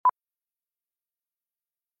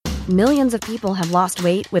Millions of people have lost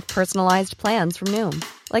weight with personalized plans from Noom.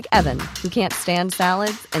 Like Evan, who can't stand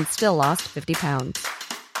salads and still lost 50 pounds.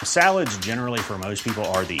 Salads generally for most people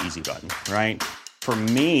are the easy button, right? For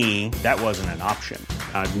me, that wasn't an option.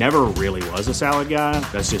 I never really was a salad guy.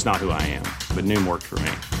 That's just not who I am. But Noom worked for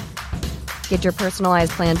me. Get your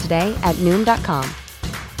personalized plan today at Noom.com.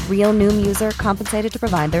 Real Noom user compensated to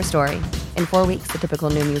provide their story. In 4 weeks, the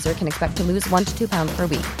typical Noom user can expect to lose 1 to 2 pounds per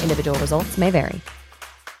week. Individual results may vary.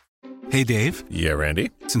 Hey, Dave. Yeah,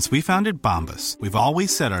 Randy. Since we founded Bombas, we've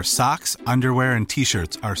always said our socks, underwear, and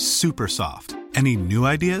T-shirts are super soft. Any new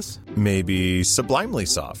ideas? Maybe sublimely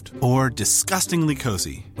soft. Or disgustingly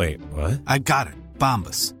cozy. Wait, what? I got it.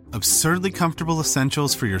 Bombas. Absurdly comfortable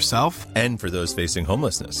essentials for yourself and for those facing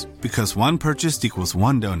homelessness. Because one purchased equals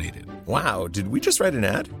one donated. Wow, did we just write an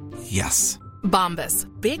ad? Yes. Bombas.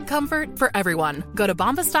 Big comfort for everyone. Go to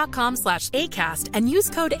bombas.com/ACAST and use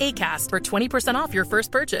code ACAST for 20% off your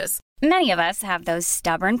first purchase. Many of us have those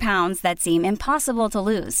stubborn pounds that seem impossible to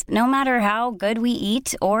lose, no matter how good we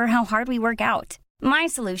eat or how hard we work out. My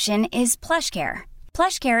solution is PlushCare.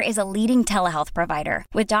 PlushCare is a leading telehealth provider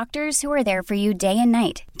with doctors who are there for you day and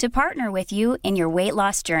night to partner with you in your weight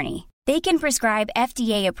loss journey. They can prescribe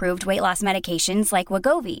FDA-approved weight loss medications like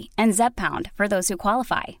Wegovy and Zepbound for those who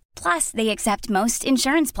qualify. Plus, they accept most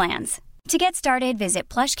insurance plans. To get started, visit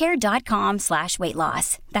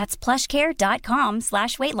plushcare.com/weightloss. That's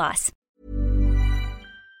plushcare.com/weightloss.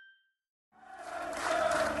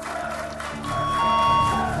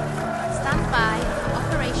 Stand by for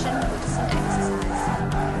Operation Woodson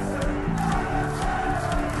exercise.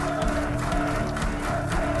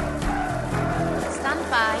 Stand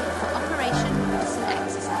by for Operation Woodson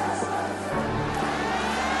exercise.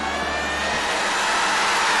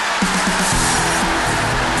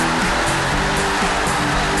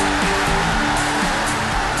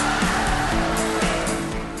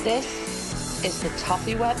 This is the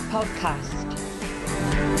Toffee Web Podcast.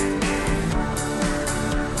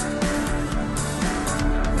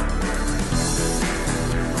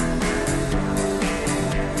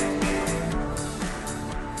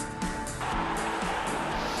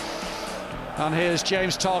 And here's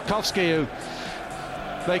James Tarkowski, who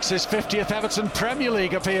makes his 50th Everton Premier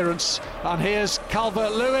League appearance. And here's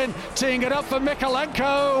Calvert-Lewin teeing it up for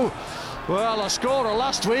Mykolenko. Well, a scorer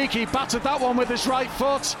last week, he battered that one with his right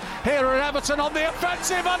foot. Here are Everton on the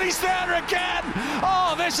offensive, and he's there again.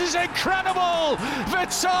 Oh, this is incredible.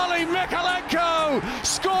 Vitaly Mykolenko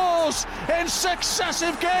scores in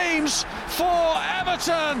successive games for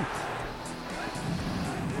Everton.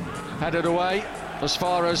 Headed away as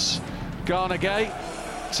far as Ghana Gate.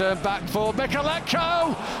 Turn back for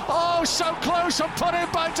Mykolenko. Oh, so close and put in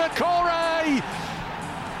by Doucouré.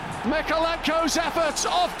 Mykolenko's effort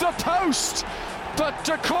off the post, but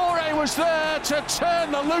Doucouré was there to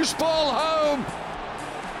turn the loose ball home.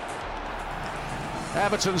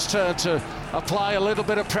 Everton's turn to apply a little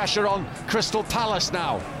bit of pressure on Crystal Palace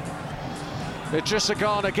now. Idrissa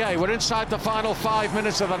Gana Gueye, we're inside the final 5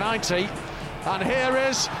 minutes of the 90, and here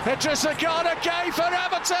is Idrissa Gana Gueye for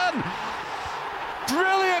Everton.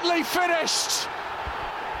 Brilliantly finished.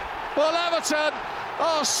 Well, Everton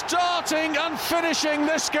are starting and finishing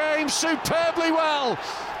this game superbly well.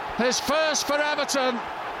 His first for Everton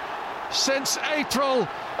since April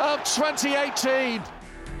of 2018.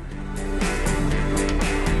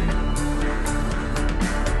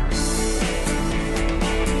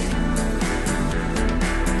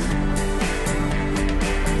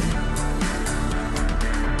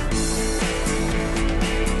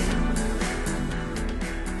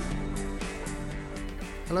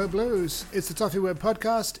 Hello Blues, it's the Toffee Web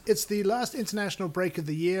Podcast. It's the last international break of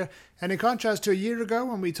the year, and in contrast to a year ago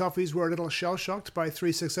when we Toffees were a little shell-shocked by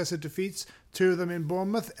 3 successive defeats, 2 of them in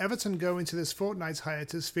Bournemouth, Everton go into this fortnight's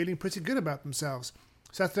hiatus feeling pretty good about themselves.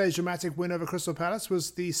 Saturday's dramatic win over Crystal Palace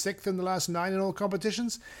was the 6th in the last 9 in all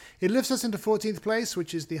competitions. It lifts us into 14th place,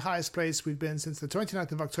 which is the highest place we've been since the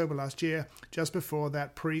 29th of October last year, just before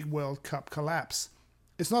that pre-World Cup collapse.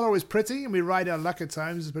 It's not always pretty, and we ride our luck at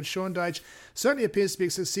times, but Sean Dyche certainly appears to be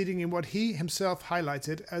succeeding in what he himself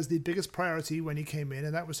highlighted as the biggest priority when he came in,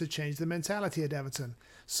 and that was to change the mentality at Everton.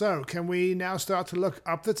 So, can we now start to look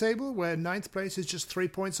up the table, where 9th place is just 3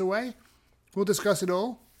 points away? We'll discuss it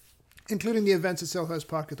all, including the events at Selhurst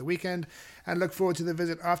Park at the weekend, and look forward to the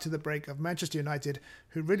visit after the break of Manchester United,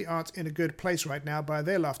 who really aren't in a good place right now by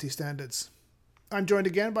their lofty standards. I'm joined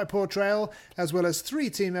again by Paul Trail, as well as 3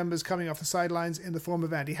 team members coming off the sidelines in the form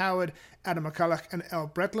of Andy Howard, Adam McCulloch and El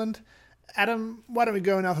Bretland. Adam, why don't we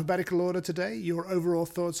go in alphabetical order today? Your overall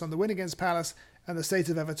thoughts on the win against Palace and the state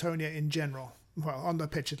of Evertonia in general. Well, on the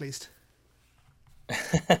pitch at least.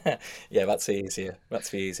 Yeah, that's the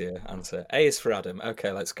easier answer. A is for Adam.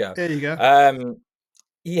 Okay, let's go. There you go.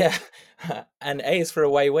 Yeah, and A is for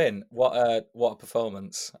away win. What a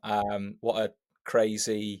performance! What a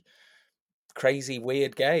crazy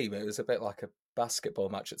weird game. It was a bit like a basketball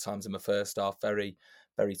match at times in the first half. Very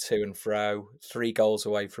to and fro. 3 goals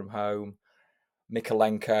away from home.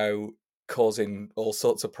 Mykolenko causing all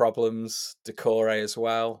sorts of problems. Doucouré as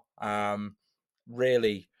well.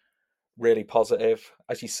 Really positive.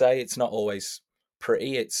 As you say, it's not always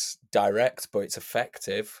pretty. It's direct, but it's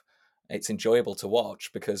effective. It's enjoyable to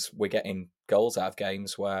watch because we're getting goals out of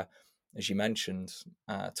games where, as you mentioned,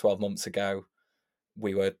 12 months ago,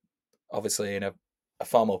 we were obviously in a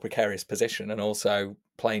far more precarious position and also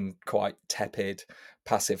playing quite tepid,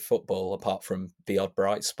 passive football apart from the odd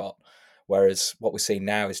bright spot. Whereas what we're seeing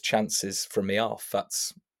now is chances from the off.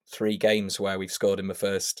 That's 3 games where we've scored in the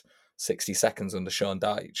first 60 seconds under Sean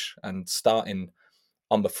Dyche and starting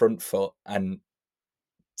on the front foot and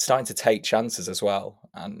starting to take chances as well.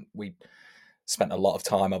 And we spent a lot of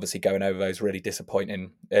time obviously going over those really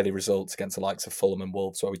disappointing early results against the likes of Fulham and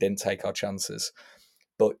Wolves where we didn't take our chances.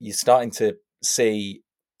 But you're starting to see,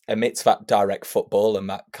 amidst that direct football and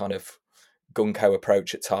that kind of gung-ho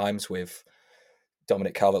approach at times with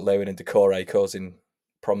Dominic Calvert-Lewin and Doucouré causing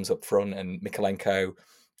problems up front and Mykolenko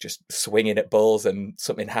just swinging at balls and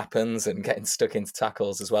something happens and getting stuck into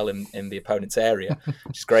tackles as well in the opponent's area,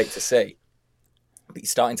 which is great to see. But you're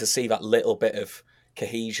starting to see that little bit of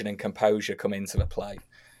cohesion and composure come into the play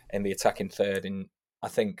in the attacking third. And I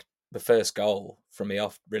think the first goal from the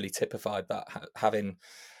off really typified that, having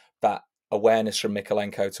that awareness from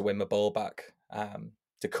Mykolenko to win the ball back.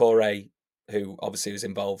 Doucouré, who obviously was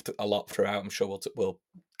involved a lot throughout, I'm sure we'll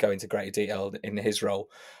go into greater detail in his role,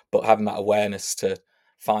 but having that awareness to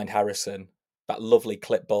find Harrison, that lovely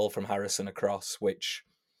clip ball from Harrison across, which,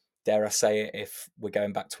 dare I say it, if we're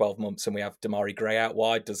going back 12 months and we have Damari Gray out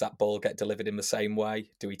wide, does that ball get delivered in the same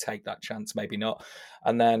way? Do we take that chance? Maybe not.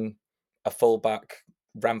 And then a fullback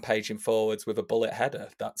rampaging forwards with a bullet header.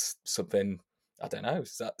 That's something, I don't know,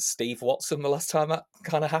 is that Steve Watson the last time that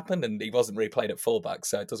kind of happened? And he wasn't really playing at fullback,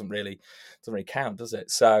 so it doesn't really count, does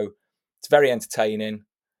it? So it's very entertaining.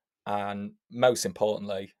 And most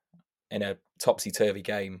importantly, in a topsy-turvy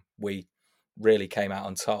game, we really came out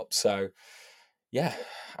on top. So, yeah,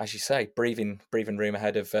 as you say, breathing room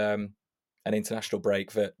ahead of an international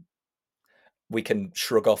break that we can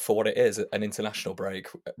shrug off for what it is, an international break,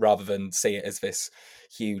 rather than see it as this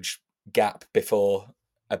huge gap before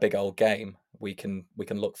a big old game. We can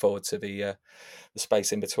look forward to the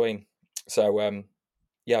space in between. So,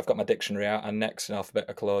 yeah, I've got my dictionary out, and next in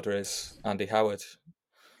alphabetical order is Andy Howard.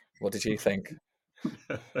 What did you think?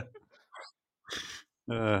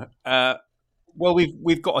 Well,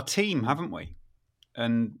 we've got a team, haven't we?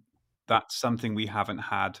 And that's something we haven't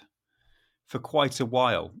had for quite a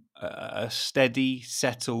while. A steady,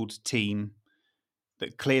 settled team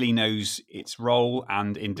that clearly knows its role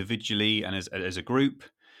and individually and as a group.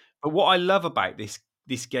 But what I love about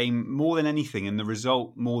this game more than anything, and the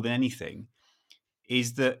result more than anything,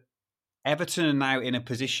 is that Everton are now in a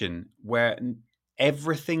position where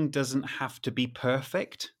everything doesn't have to be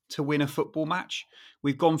perfect to win a football match.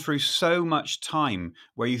 We've gone through so much time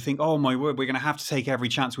where you think, oh my word, we're going to have to take every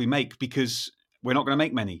chance we make because we're not going to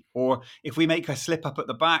make many. Or if we make a slip up at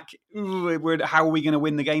the back, how are we going to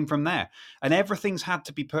win the game from there? And everything's had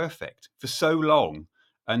to be perfect for so long.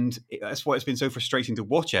 And that's why it's been so frustrating to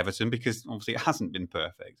watch Everton, because obviously it hasn't been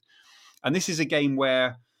perfect. And this is a game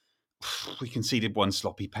where we conceded one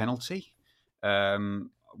sloppy penalty.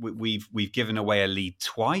 We've given away a lead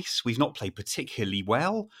twice. We've not played particularly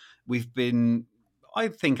well. We've been, I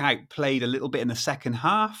think, outplayed a little bit in the second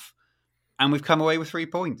half, and we've come away with 3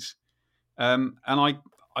 points. And I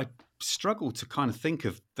struggle to kind of think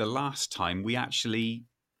of the last time we actually,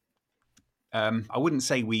 I wouldn't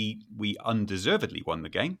say we undeservedly won the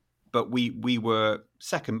game, but we were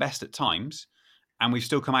second best at times, and we've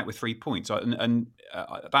still come out with 3 points. And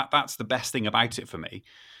that's the best thing about it for me.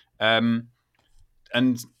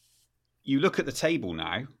 And you look at the table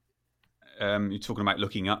now, you're talking about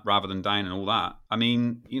looking up rather than down and all that. I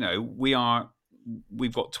mean, you know,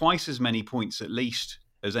 we've got twice as many points at least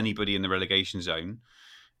as anybody in the relegation zone.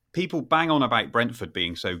 People bang on about Brentford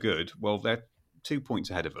being so good. Well, they're 2 points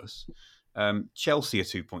ahead of us. Chelsea are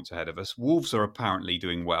 2 points ahead of us. Wolves are apparently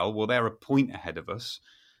doing well. Well, they're a point ahead of us.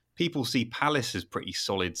 People see Palace as pretty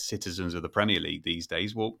solid citizens of the Premier League these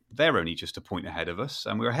days. Well, they're only just a point ahead of us,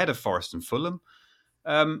 and we're ahead of Forest and Fulham.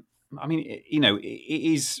 I mean, you know, it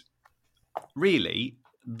is really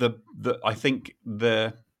I think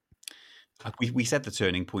the We said the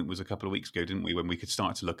turning point was a couple of weeks ago, didn't we, when we could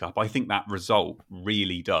start to look up. I think that result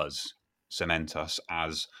really does cement us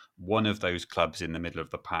as one of those clubs in the middle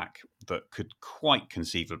of the pack that could quite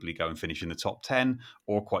conceivably go and finish in the top 10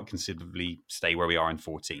 or quite conceivably stay where we are in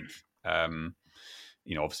 14th.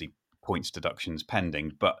 Obviously points deductions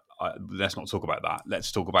pending, but let's not talk about that.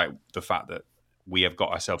 Let's talk about the fact that we have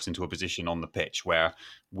got ourselves into a position on the pitch where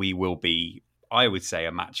we will be, I would say,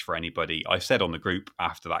 a match for anybody. I said on the group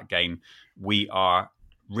after that game, we are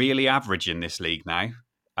really average in this league now.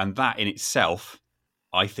 And that in itself,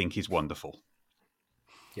 I think, is wonderful.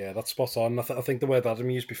 Yeah, that's spot on. I think the word Adam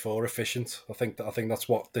used before, efficient. I think that's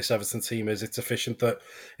what this Everton team is. It's efficient. That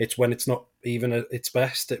it's when it's not even at its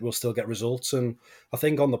best, it will still get results. And I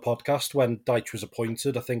think on the podcast when Dyche was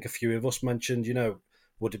appointed, I think a few of us mentioned,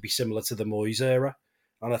 would it be similar to the Moyes era?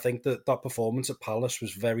 And I think that performance at Palace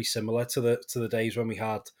was very similar to the days when we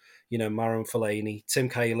had, Marouane Fellaini, Tim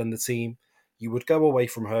Cahill in the team. You would go away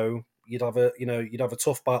from home. You'd have a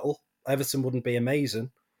tough battle. Everton wouldn't be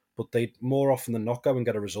amazing, but they'd more often than not go and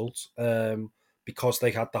get a result because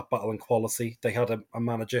they had that battle and quality. They had a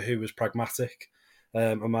manager who was pragmatic,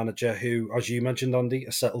 a manager who, as you mentioned, Andy,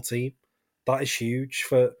 a settled team. That is huge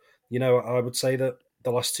for, I would say that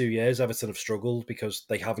the last 2 years Everton have struggled because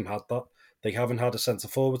they haven't had that. They haven't had a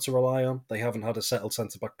centre-forward to rely on. They haven't had a settled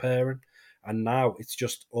centre-back pairing. And now it's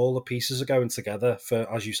just all the pieces are going together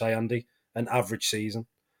for, as you say, Andy, an average season.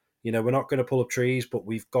 We're not going to pull up trees, but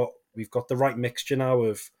we've got the right mixture now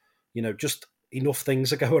of, just enough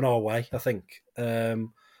things are going our way, I think. And,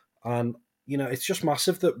 it's just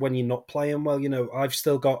massive that when you're not playing well, I've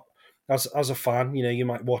still got, as a fan, you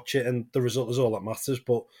might watch it and the result is all that matters.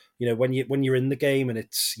 But, when you're in the game and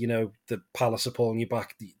it's, the Palace are pulling you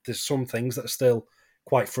back, there's some things that are still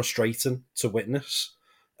quite frustrating to witness.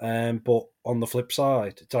 But on the flip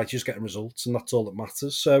side, it's like just getting results and that's all that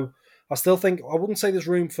matters. So I still think, I wouldn't say there's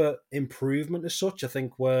room for improvement as such. I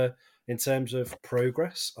think in terms of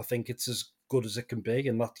progress, I think it's as good as it can be.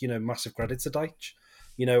 And that, massive credit to Dyche.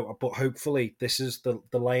 But hopefully this is the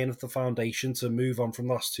laying of the foundation to move on from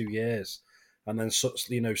the last 2 years. And then,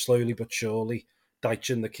 slowly but surely,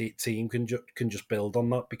 Dyche and the team can just build on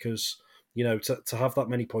that because, to have that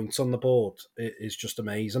many points on the board is just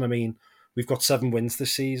amazing. I mean, we've got 7 wins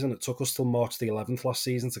this season. It took us till March the 11th last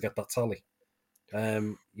season to get that tally.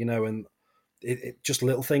 And it just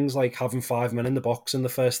little things like having 5 men in the box in the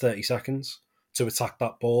first 30 seconds to attack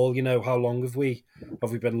that ball. How long have we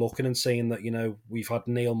been looking and saying that, we've had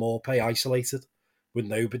Neil Maupay isolated with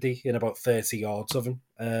nobody in about 30 yards of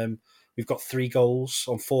him. We've got 3 goals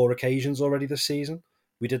on 4 occasions already this season.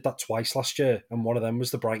 We did that twice last year, and one of them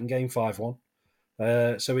was the Brighton game, 5-1.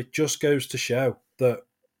 So it just goes to show that,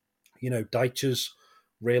 Dyche has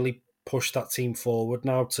really pushed that team forward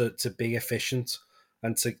now to be efficient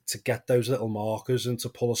and to get those little markers and to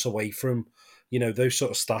pull us away from, those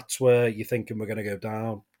sort of stats where you're thinking we're going to go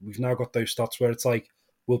down. We've now got those stats where it's like,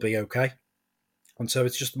 we'll be okay. And so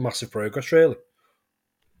it's just massive progress, really.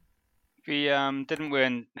 We didn't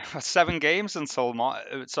win 7 games until March.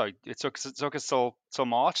 Sorry, it took us till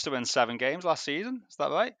March to win 7 games last season. Is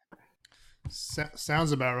that right?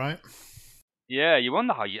 Sounds about right. Yeah, you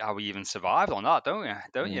wonder how we even survived on that, don't you?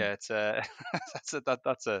 Don't you? It's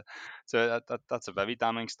that's a very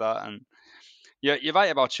damning start. And you're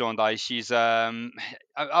right about Sean Dyche.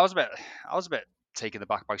 I was a bit taken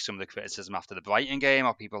aback by some of the criticism after the Brighton game.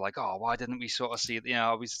 Or people like, oh, why didn't we sort of see that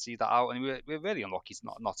out? And we're really unlucky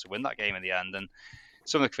not to win that game in the end. And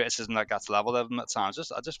some of the criticism that gets leveled at them at times,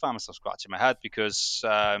 I just found myself scratching my head because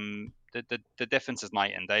the difference is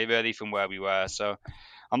night and day really from where we were. So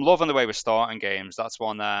I'm loving the way we're starting games. That's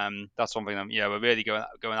one thing. We're really going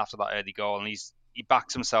after that early goal, and he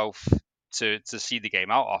backs himself to see the game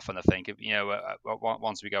out often. I think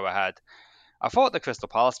once we go ahead. I thought the Crystal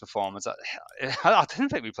Palace performance, I didn't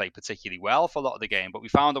think we played particularly well for a lot of the game, but we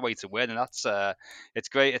found a way to win, and that's it's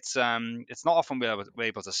great. It's not often we're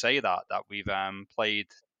able to say that we've played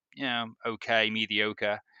okay,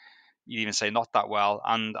 mediocre. You even say not that well,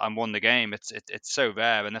 and won the game. It's so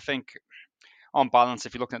rare, and I think on balance,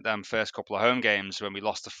 if you're looking at them first couple of home games when we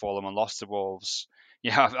lost to Fulham and lost to Wolves,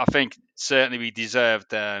 I think certainly we deserved.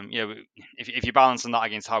 If you're balancing that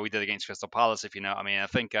against how we did against Crystal Palace, if you know what I mean, I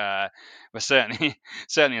think we're certainly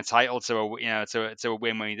entitled to a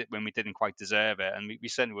win when we didn't quite deserve it, and we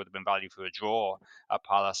certainly would have been valued for a draw at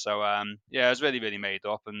Palace. So it was really made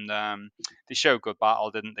up, and they showed good battle,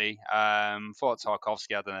 didn't they? Thought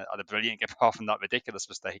Tarkowski had a brilliant give off from that ridiculous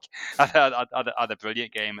mistake. had a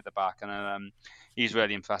brilliant game at the back, and he's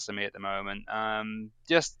really impressing me at the moment.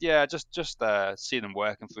 Just see them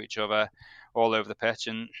working for each other all over the pitch,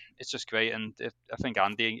 and it's just great. And I think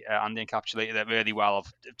Andy encapsulated it really well.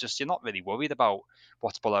 Of just you're not really worried about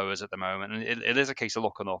what's below us at the moment, and it is a case of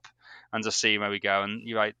looking up and just seeing where we go. And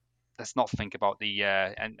you're right. Let's not think about the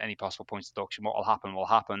any possible points deduction. What will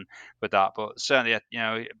happen with that. But certainly,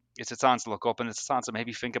 it's a time to look up, and it's a time to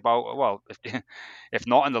maybe think about, well, if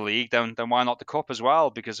not in the league, then why not the cup as well?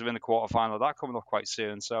 Because we're in the quarterfinal of that coming up quite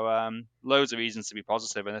soon. So loads of reasons to be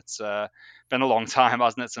positive, and it's been a long time,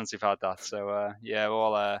 hasn't it, since we've had that? So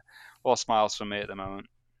all smiles from me at the moment.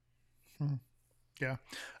 Yeah,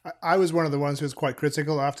 I was one of the ones who was quite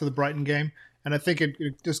critical after the Brighton game, and I think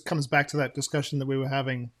it just comes back to that discussion that we were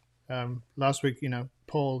having last week.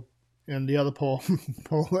 Paul and the other Paul,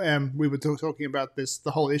 we were talking about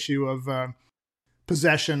the whole issue of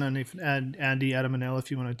possession, and Andy, Adam, and Elle,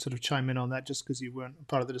 if you want to sort of chime in on that, just because you weren't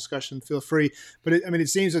part of the discussion, feel free. But it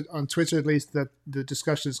seems that on Twitter, at least, that the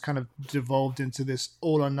discussion has kind of devolved into this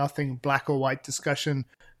all or nothing, black or white discussion.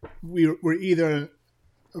 We're either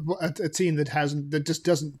a team that just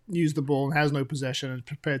doesn't use the ball and has no possession and is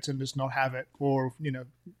prepared to just not have it, or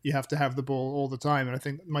you have to have the ball all the time. And I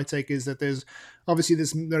think my take is that there's obviously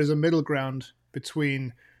there's a middle ground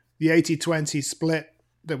between the 80-20 split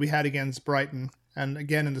that we had against Brighton and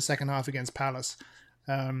again in the second half against Palace,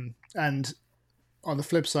 and on the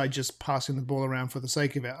flip side, just passing the ball around for the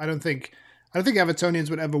sake of it. I don't think Evertonians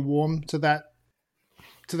would ever warm to that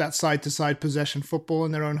side-to-side possession football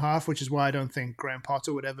in their own half, which is why I don't think Graham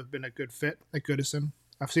Potter would ever have been a good fit at Goodison.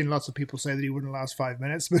 I've seen lots of people say that he wouldn't last 5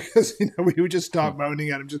 minutes because we would just start moaning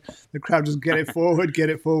at him. The crowd just get it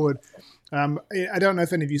forward. I don't know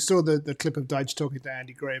if any of you saw the clip of Dyche talking to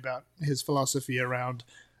Andy Gray about his philosophy around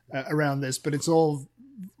this, but it's all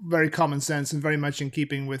very common sense and very much in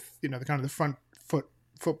keeping with the kind of the front foot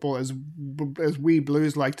football as we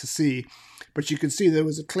Blues like to see. But you could see there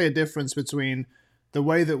was a clear difference between the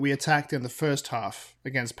way that we attacked in the first half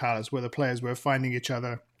against Palace, where the players were finding each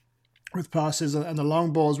other with passes and the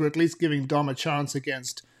long balls were at least giving Dom a chance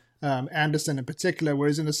against Anderson in particular,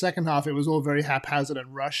 whereas in the second half it was all very haphazard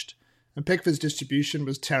and rushed. And Pickford's distribution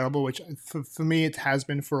was terrible, which for me it has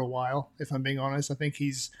been for a while, if I'm being honest. I think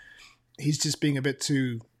he's just being a bit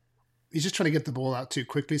too... He's just trying to get the ball out too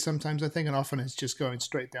quickly sometimes, I think, and often it's just going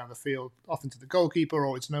straight down the field, often to the goalkeeper,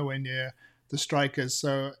 or it's nowhere near the strikers.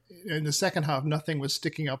 So in the second half, nothing was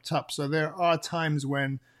sticking up top. So there are times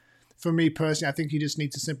when, for me personally, I think you just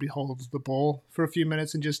need to simply hold the ball for a few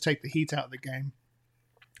minutes and just take the heat out of the game.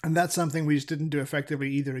 And that's something we just didn't do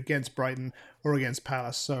effectively either against Brighton or against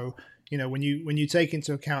Palace. So, when you take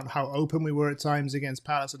into account how open we were at times against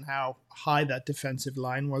Palace and how high that defensive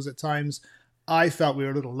line was at times, I felt we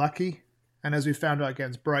were a little lucky. And as we found out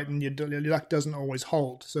against Brighton, your luck doesn't always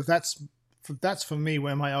hold. So that's for me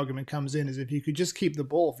where my argument comes in, is if you could just keep the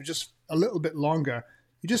ball for just a little bit longer,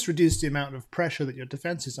 you just reduce the amount of pressure that your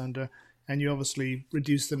defense is under, and you obviously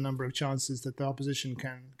reduce the number of chances that the opposition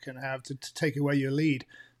can have to take away your lead.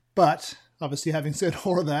 But obviously, having said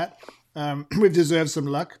all of that, we've deserved some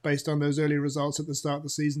luck based on those early results at the start of the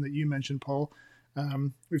season that you mentioned, Paul.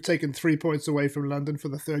 We've taken 3 points away from London for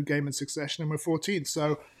the third game in succession, and we're 14th.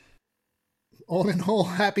 So all in all,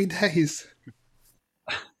 happy days.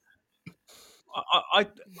 I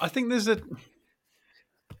think there's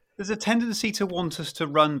a tendency to want us to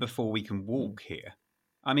run before we can walk here.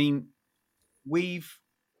 I mean, we've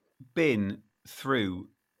been through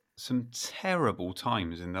some terrible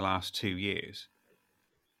times in the last 2 years.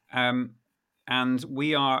 And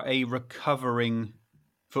we are a recovering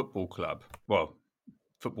football club. Well,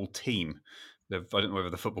 football team. I don't know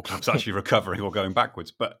whether the football club's actually recovering or going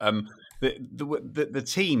backwards, but the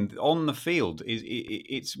team on the field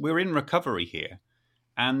we're in recovery here.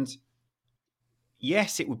 And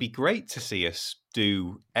yes, it would be great to see us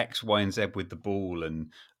do X, Y, and Z with the ball,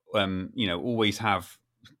 and always have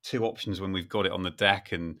two options when we've got it on the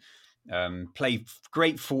deck, and play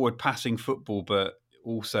great forward passing football, but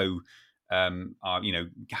also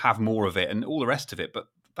have more of it and all the rest of it. But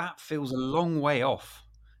that feels a long way off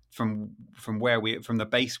from the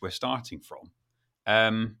base we're starting from.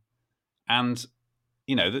 And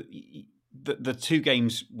the two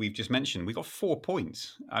games we've just mentioned, we got 4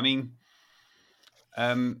 points. I mean,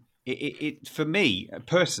 it for me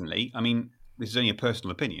personally, I mean, this is only a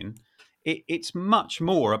personal opinion, it's much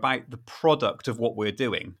more about the product of what we're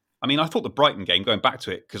doing. I mean, I thought the Brighton game, going back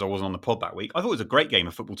to it because I wasn't on the pod that week, I thought it was a great game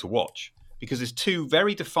of football to watch, because there's two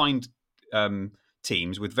very defined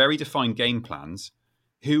teams with very defined game plans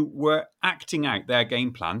who were acting out their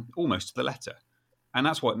game plan almost to the letter. And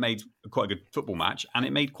that's what made quite a good football match, and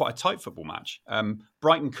it made quite a tight football match.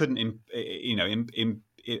 Brighton couldn't,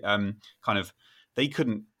 they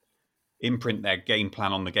couldn't imprint their game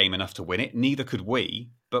plan on the game enough to win it. Neither could we,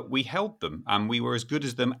 but we held them, and we were as good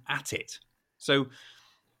as them at it. So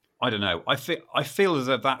I don't know. I feel as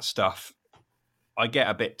though that stuff, I get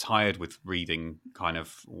a bit tired with reading kind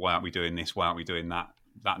of, why aren't we doing this? Why aren't we doing that?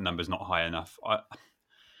 That number's not high enough. I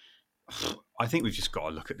think we've just got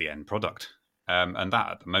to look at the end product. And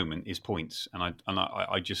that at the moment is points. And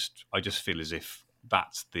I just feel as if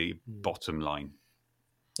that's the bottom line.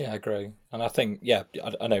 Yeah, I agree. And I think,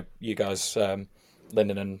 I know you guys,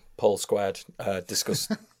 Lyndon and Paul Squared,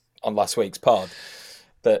 discussed on last week's pod.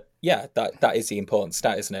 But yeah, that is the important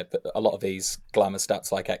stat, isn't it? But a lot of these glamour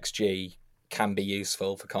stats like XG can be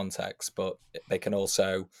useful for context, but they can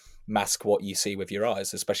also mask what you see with your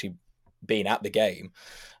eyes, especially being at the game.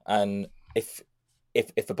 And if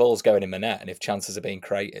the ball's going in the net and if chances are being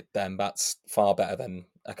created, then that's far better than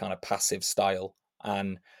a kind of passive style.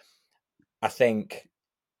 And I think,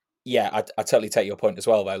 I totally take your point as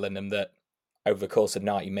well, though, Lyndon, that over the course of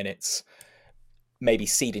 90 minutes, maybe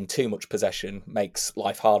ceding too much possession makes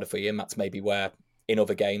life harder for you. And that's maybe where in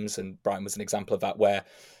other games, and Brighton was an example of that, where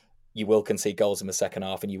you will concede goals in the second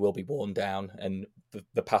half and you will be worn down and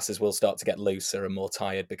the passes will start to get looser and more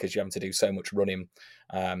tired because you're having to do so much running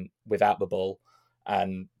without the ball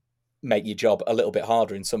and make your job a little bit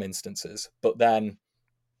harder in some instances. But then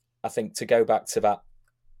I think to go back to that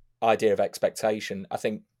idea of expectation, I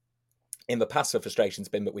think in the past the frustration's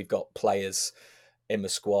been that we've got players in the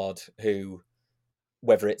squad who,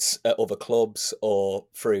 whether it's at other clubs or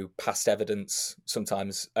through past evidence,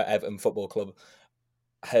 sometimes at Everton Football Club,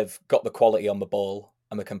 have got the quality on the ball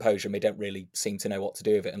and the composure, and they don't really seem to know what to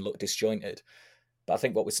do with it and look disjointed. But I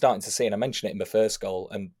think what we're starting to see, and I mentioned it in the first goal,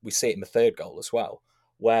 and we see it in the third goal as well,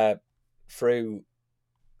 where through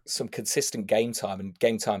some consistent game time and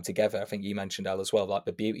game time together, I think you mentioned, Al, as well, like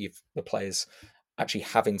the beauty of the players actually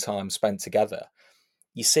having time spent together.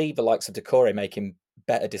 You see the likes of Doucouré making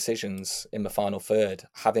better decisions in the final third,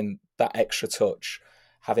 having that extra touch,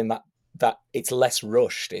 having that it's less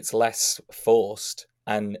rushed, it's less forced.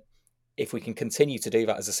 And if we can continue to do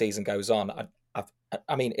that as the season goes on,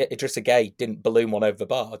 I mean, Idrissa Gueye didn't balloon one over the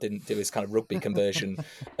bar, didn't do his kind of rugby conversion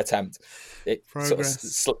attempt.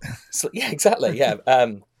 Progress. Yeah, exactly. Yeah.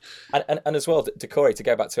 And as well, Doucouré, to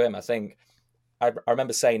go back to him, I think I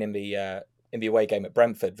remember saying in the away game at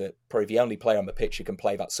Brentford that probably the only player on the pitch who can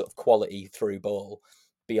play that sort of quality through ball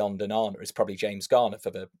beyond Onana is probably James Garner for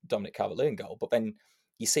the Dominic Calvert-Lewin goal. But then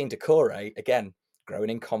you've seen Doucouré, again,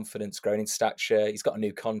 growing in confidence, growing in stature. He's got a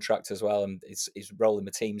new contract as well, and his role in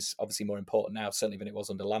the team's obviously more important now, certainly than it was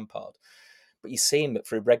under Lampard. But you see him that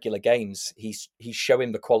through regular games, he's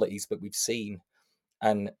showing the qualities that we've seen.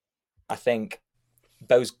 And I think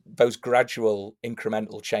those gradual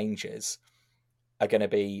incremental changes are going to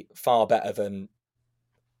be far better than,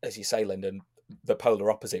 as you say, Lyndon, the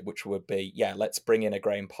polar opposite, which would be, let's bring in a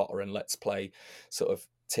Graham Potter and let's play sort of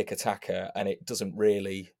tiki-taka, and it doesn't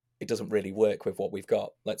really work with what we've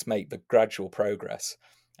got. Let's make the gradual progress.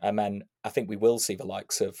 And then I think we will see the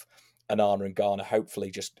likes of Onana and Garner,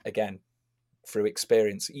 hopefully just, again, through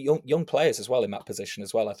experience. Young players as well in that position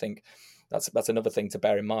as well. I think that's another thing to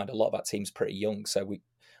bear in mind. A lot of that team's pretty young, so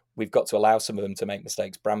we've got to allow some of them to make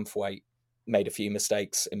mistakes. Branthwaite made a few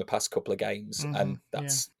mistakes in the past couple of games, and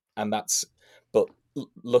that's but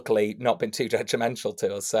luckily not been too detrimental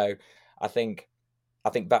to us. So I think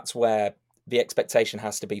that's where the expectation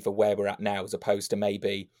has to be for where we're at now, as opposed to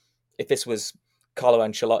maybe if this was Carlo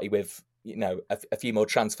Ancelotti with, a few more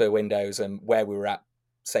transfer windows and where we were at,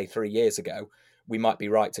 say, 3 years ago, we might be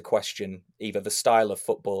right to question either the style of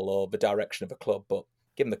football or the direction of a club. But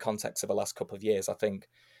given the context of the last couple of years, I think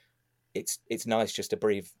it's nice just to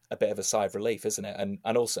breathe a bit of a sigh of relief, isn't it?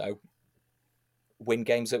 And also win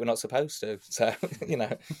games that we're not supposed to. So,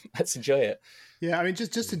 let's enjoy it. Yeah, I mean,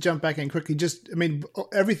 just to jump back in quickly,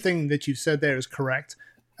 everything that you've said there is correct.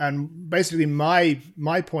 And basically my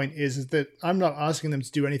point is that I'm not asking them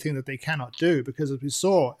to do anything that they cannot do, because as we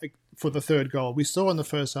saw for the third goal, we saw in the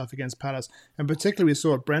first half against Palace, and particularly we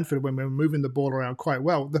saw at Brentford when we were moving the ball around quite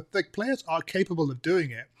well, the players are capable of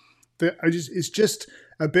doing it. It's just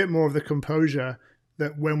a bit more of the composure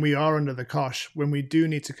that when we are under the cosh, when we do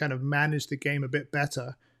need to kind of manage the game a bit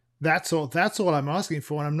better, that's all I'm asking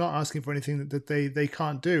for, and I'm not asking for anything that they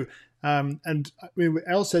can't do. And I mean,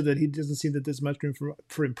 El said that he doesn't see that there's much room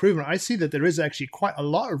for improvement. I see that there is actually quite a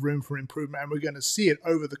lot of room for improvement, and we're going to see it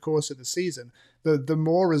over the course of the season. The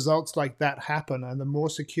more results like that happen, and the more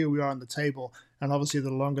secure we are on the table, and obviously the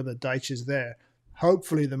longer the Dyche is there,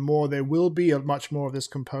 hopefully the more there will be much more of this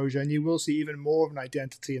composure, and you will see even more of an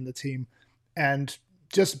identity in the team and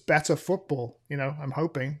just better football. I'm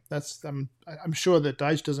hoping I'm sure that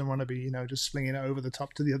Dyche doesn't want to be, just slinging it over the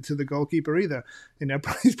top to the goalkeeper either.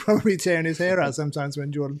 He's probably tearing his hair out sometimes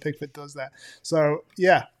when Jordan Pickford does that. So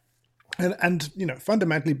yeah. And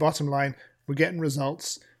fundamentally, bottom line, we're getting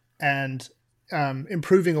results and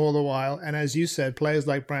improving all the while. And as you said, players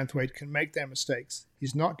like Branthwaite can make their mistakes.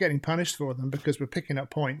 He's not getting punished for them because we're picking up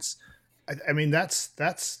points. I mean,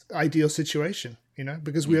 that's ideal situation,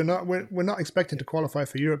 because we're not expecting to qualify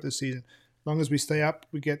for Europe this season. As long as we stay up,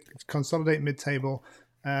 we consolidate mid-table,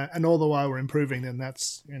 and all the while we're improving. Then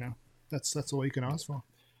that's all you can ask for.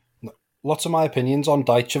 Lots of my opinions on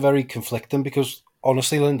Dyche are very conflicting because,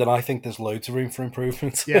 honestly, Lyndon, I think there's loads of room for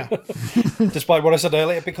improvement. Yeah. Despite what I said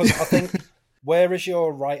earlier, because I think, whereas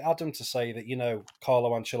you're right, Adam, to say that,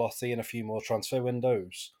 Carlo Ancelotti and a few more transfer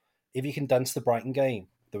windows, if you condense the Brighton game,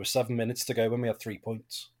 there were 7 minutes to go when we had 3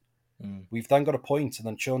 points. We've then got a point, and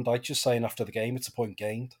then Sean Dyche is saying after the game it's a point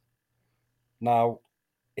gained. Now,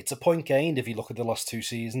 it's a point gained if you look at the last 2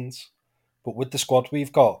 seasons, but with the squad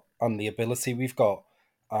we've got and the ability we've got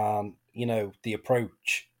and, the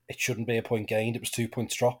approach, it shouldn't be a point gained. It was 2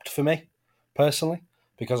 points dropped for me, personally,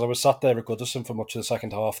 because I was sat there at Goodison for much of the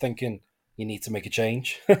second half thinking, you need to make a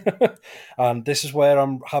change. And this is where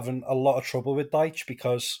I'm having a lot of trouble with Dyche,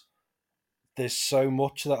 because there's so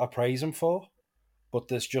much that I praise him for, but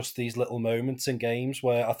there's just these little moments in games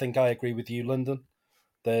where I think I agree with you, Lyndon.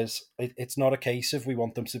 It's not a case of we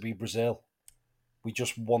want them to be Brazil. We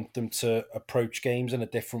just want them to approach games in a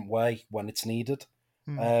different way when it's needed.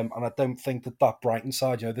 And I don't think that Brighton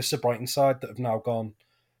side, this is a Brighton side that have now gone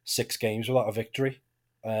 6 games without a victory.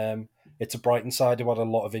 It's a Brighton side who had a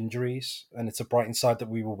lot of injuries, and it's a Brighton side that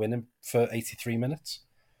we were winning for 83 minutes.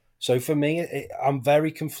 So for me, I'm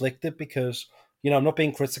very conflicted because, I'm not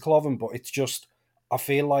being critical of him, but it's just, I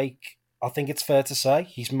think it's fair to say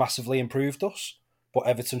he's massively improved us, but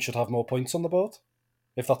Everton should have more points on the board,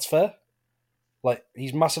 if that's fair.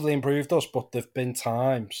 He's massively improved us, but there've been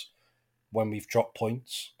times when we've dropped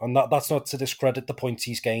points, and that's not to discredit the points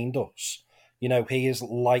he's gained us. He is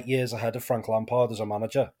light years ahead of Frank Lampard as a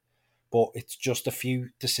manager, but it's just a few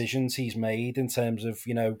decisions he's made in terms of,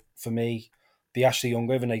 for me, the Ashley Young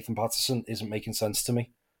over Nathan Patterson isn't making sense to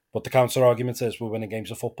me. But the counter argument is we're winning games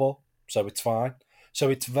of football, so it's fine. So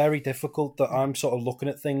it's very difficult that I'm sort of looking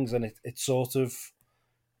at things, and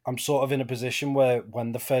I'm sort of in a position where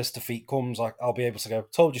when the first defeat comes, I'll be able to go,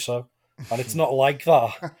 told you so. And it's not like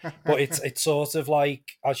that, but it's sort of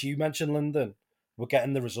like, as you mentioned, Lyndon, we're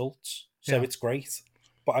getting the results, so It's great.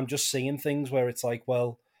 But I'm just seeing things where it's like,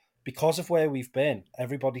 well, because of where we've been,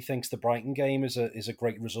 everybody thinks the Brighton game is a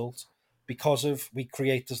great result. Because we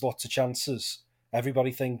create lots of chances,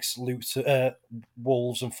 everybody thinks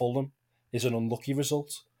Wolves and Fulham is an unlucky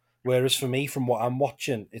result. Whereas for me, from what I'm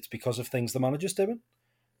watching, it's because of things the manager's doing.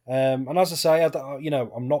 And as I say,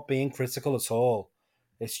 I'm not being critical at all.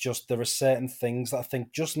 It's just there are certain things that I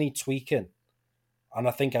think just need tweaking. And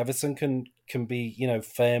I think Everton can be,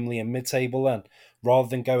 firmly in mid-table then, rather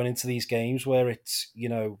than going into these games where it's,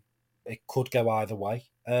 it could go either way.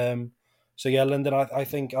 So yeah, Lyndon, I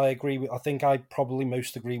think I agree. I think I probably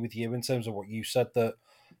most agree with you in terms of what you said, that,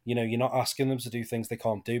 you're not asking them to do things they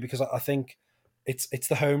can't do, because I think it's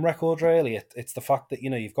the home record, really. It's the fact that,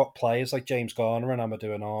 you've got players like James Garner and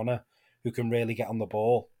Amadou Onana who can really get on the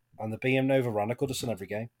ball, and they're being overrun at Goodison every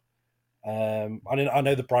game. I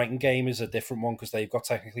know the Brighton game is a different one because they've got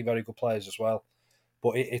technically very good players as well,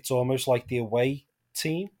 but it's almost like the away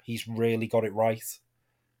team, he's really got it right.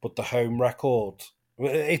 But the home record,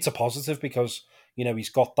 it's a positive because, he's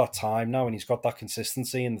got that time now and he's got that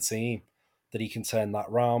consistency in the team that he can turn that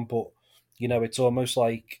round. But, it's almost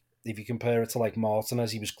like, if you compare it to like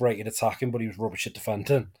Martinez, he was great at attacking, but he was rubbish at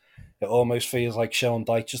defending. It almost feels like Sean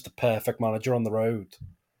Dyche is the perfect manager on the road.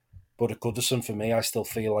 But at Goodison, for me, I still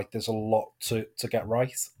feel like there's a lot to get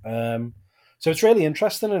right. So it's really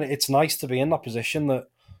interesting, and it's nice to be in that position that,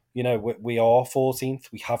 we are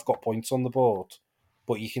 14th. We have got points on the board,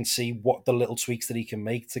 but you can see what the little tweaks that he can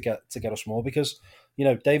make to get us more. Because,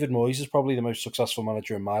 David Moyes is probably the most successful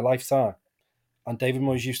manager in my lifetime, and David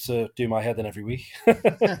Moyes used to do my head in every week.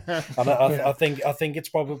 And I think it's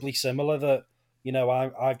probably similar that,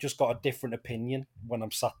 I've just got a different opinion when I'm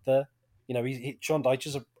sat there. Sean Dyche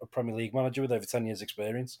is a Premier League manager with over 10 years'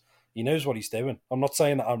 experience. He knows what he's doing. I'm not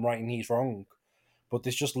saying that I'm right and he's wrong, but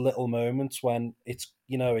there's just little moments when it's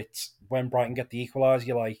when Brighton get the equaliser,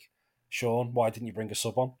 you're like, Sean, why didn't you bring a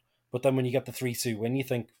sub on? But then when you get the 3-2 win, you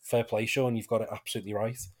think, fair play, Sean, you've got it absolutely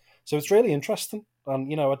right. So it's really interesting. And,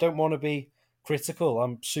 I don't want to be critical.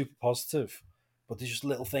 I'm super positive. But there's just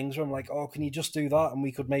little things where I'm like, oh, can you just do that? And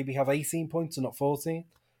we could maybe have 18 points and not 14.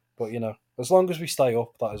 But, as long as we stay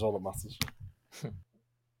up, that is all that matters.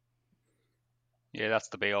 Yeah, that's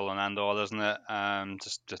the be all and end all, isn't it?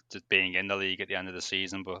 Just being in the league at the end of the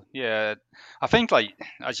season. But yeah, I think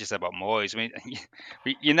as you said about Moyes, I mean,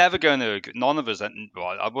 you're never going to. None of us.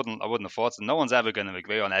 Well, I wouldn't have thought. No one's ever going to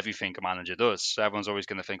agree on everything a manager does. So everyone's always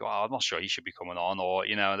going to think, oh, I'm not sure he should be coming on, or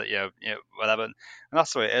whatever. And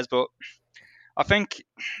that's the way it is. But I think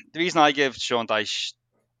the reason I give Sean Dyche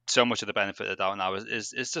so much of the benefit of the doubt now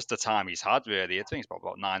is just the time he's had, really. I think it's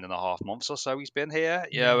about 9.5 months or so he's been here.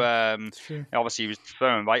 Obviously he was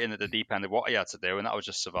thrown right into the deep end of what he had to do, and that was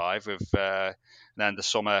just survive with. And then the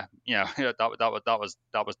summer,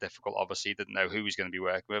 that was difficult. Obviously, he didn't know who he was going to be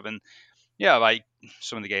working with, and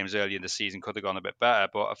some of the games early in the season could have gone a bit better.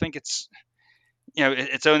 But I think it's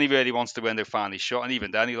only really once the window finally shut, and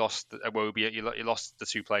even then he lost Iwobi. He lost the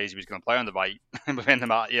two players he was going to play on the right within the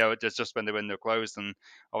match. Just when the window closed, and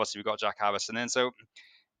obviously we got Jack Harrison in, so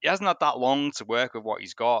he hasn't had that long to work with what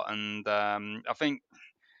he's got. And I think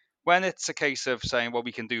when it's a case of saying, well,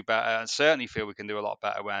 we can do better, I certainly feel we can do a lot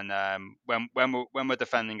better when we're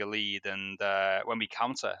defending a lead and when we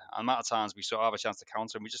counter. And the amount of times we sort of have a chance to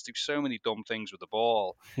counter, and we just do so many dumb things with the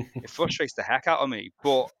ball. It frustrates the heck out of me,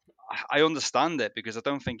 but I understand it because I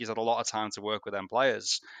don't think he's had a lot of time to work with them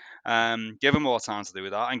players. Give him more time to do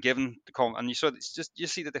that, and give him and you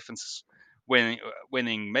see the difference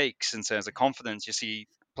winning makes in terms of confidence. You see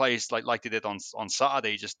players like they did on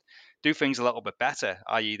Saturday just do things a little bit better,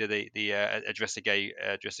 i.e. the Idrissa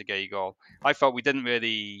Gueye goal. I felt we didn't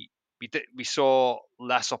really. We saw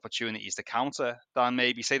less opportunities to counter than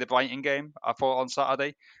maybe, say, the Brighton game, I thought, on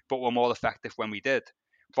Saturday, but were more effective when we did.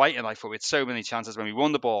 Brighton, I thought we had so many chances when we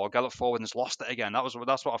won the ball, galloped forward and just lost it again. That's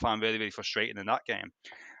what I found really, really frustrating in that game.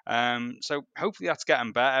 So hopefully that's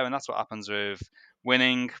getting better, and that's what happens with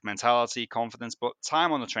winning, mentality, confidence, but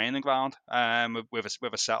time on the training ground with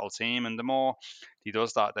a settled team. And the more he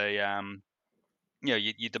does that,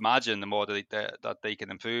 you'd imagine the more that they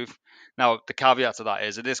can improve. Now, the caveat to that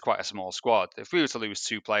is it is quite a small squad. If we were to lose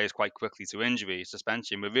two players quite quickly to injury,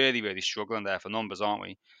 suspension, we're really, really struggling there for numbers, aren't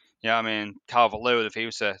we? I mean, Calvert-Lewin, if he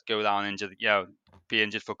was to go down injured, be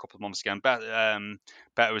injured for a couple of months again,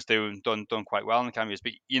 Better was done quite well in the cameos.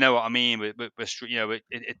 But you know what I mean?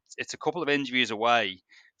 It's a couple of injuries away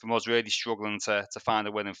from us really struggling to find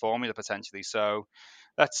a winning formula potentially. So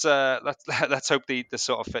let's hope the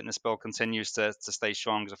sort of fitness build continues to stay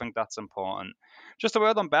strong, because I think that's important. Just a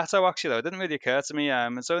word on Beto, actually, though. It didn't really occur to me.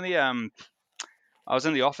 It's only I was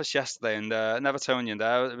in the office yesterday, and an Evertonian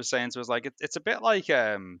there was saying to us, like, it's a bit like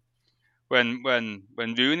when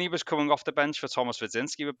Rooney was coming off the bench for Thomas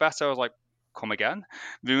Radzinski with Beto. I was like, come again,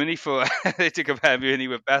 Rooney for to compare Rooney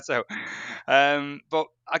with Beto. But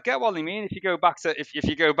I get what they mean. If you go back to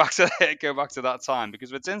that time,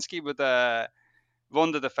 because Radzinski would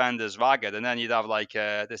run the defenders ragged, and then you'd have like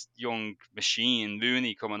this young machine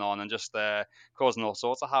Rooney coming on and just causing all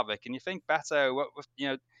sorts of havoc. And you think Beto,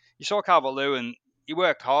 you saw Calvert-Lewin. He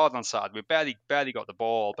worked hard on Saturday. We barely got the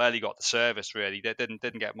ball, barely got the service. Really, they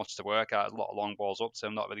didn't get much to work at. A lot of long balls up to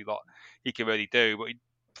him, not really a lot he could really do. But he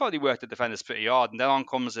probably worked the defenders pretty hard. And then on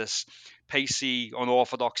comes this pacey,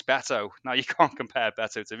 unorthodox Beto. Now you can't compare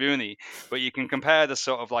Beto to Rooney, but you can compare the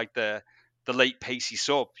sort of like the late pacey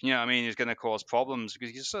sub. You know what I mean? He's going to cause problems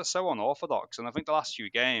because he's so unorthodox. And I think the last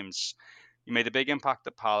few games, he made a big impact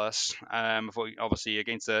at Palace. Obviously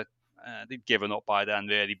against they'd given up by then,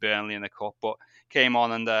 really, Burnley in the cup, but came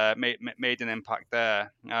on and made an impact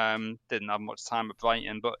there. Didn't have much time at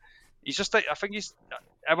Brighton, but he's just, I think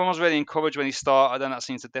everyone was really encouraged when he started, and that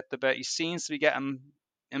seems to dip a bit. He seems to be getting,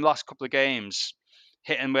 in the last couple of games,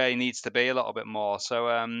 hitting where he needs to be a little bit more. So,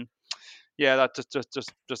 that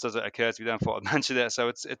just as it occurred to me, then I thought I'd mention it.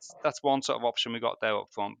 So that's one sort of option we got there up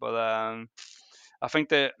front. But I think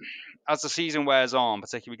that as the season wears on,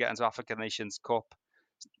 particularly we get into African Nations Cup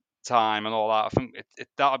time and all that, I think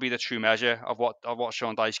that'll be the true measure of what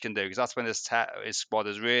Sean Dyche can do, because that's when his squad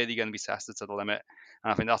is really going to be tested to the limit,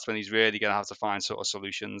 and I think that's when he's really going to have to find sort of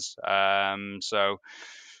solutions. While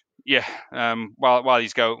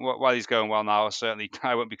he's going well now,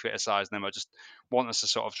 I won't be criticising him. I just want us to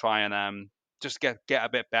sort of try and just get a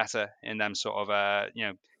bit better in them sort of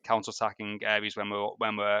counter-attacking areas when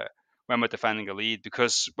we're defending a lead,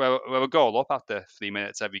 because we're a goal up after 3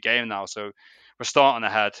 minutes every game now, so we're starting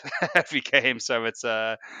ahead every game. So it's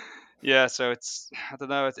I don't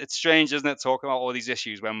know, it's strange, isn't it, talking about all these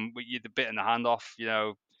issues when you're the bit in the hand off,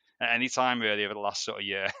 at any time really over the last sort of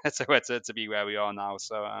year to be where we are now.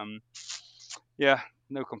 So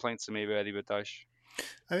no complaints to me really with Dyche.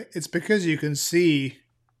 It's because you can see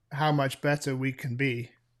how much better we can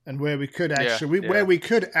be and where we could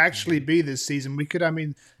actually be this season. We could, I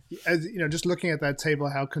mean, as you know, just looking at that table,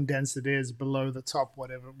 how condensed it is below the top,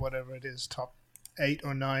 whatever it is, top 8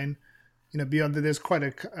 or 9. You know, beyond that, there's quite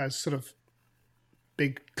a sort of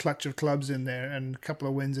big clutch of clubs in there, and a couple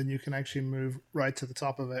of wins, and you can actually move right to the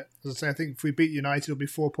top of it. As I say, I think if we beat United, it'll be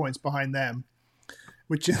 4 points behind them,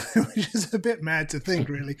 which is a bit mad to think,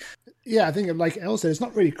 really. Yeah, I think, like El said, it's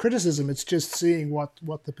not really criticism. It's just seeing what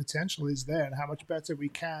the potential is there and how much better we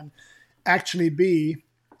can actually be.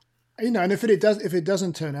 You know, and if it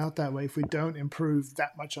doesn't turn out that way, if we don't improve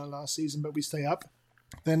that much on last season, but we stay up,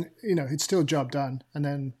 then, you know, it's still job done. And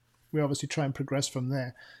then we obviously try and progress from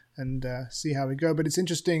there and see how we go. But it's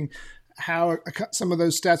interesting how some of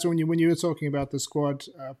those stats, when you were talking about the squad,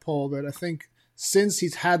 Paul, that I think since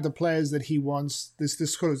he's had the players that he wants, this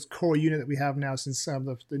sort of core unit that we have now, since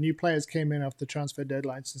the new players came in after the transfer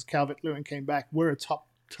deadline, since Calvert-Lewin came back, we're a top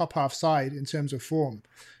half side in terms of form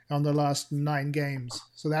on the last 9 games.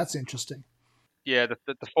 So that's interesting. Yeah,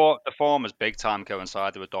 the form is big time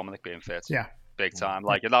coincided with Dominic being fit. Yeah. Big time.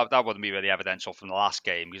 Like that wouldn't be really evidential from the last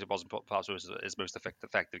game because it wasn't perhaps his most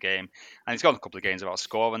effective game, and he's got a couple of games about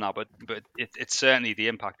scoring now. But it's certainly the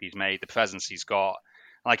impact he's made, the presence he's got.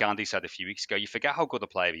 Like Andy said a few weeks ago, you forget how good a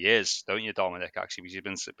player he is, don't you, Dominic? Actually,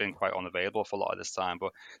 because he's been quite unavailable for a lot of this time.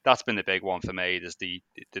 But that's been the big one for me, is the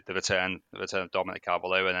return of Dominic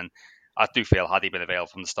Calvert-Lewin. And I do feel, had he been available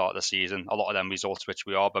from the start of the season, a lot of them results which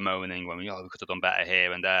we are bemoaning when we could have done better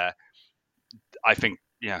here and there, I think,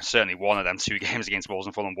 you know, certainly one of them 2 games against Wolves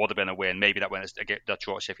and Fulham would have been a win. Maybe that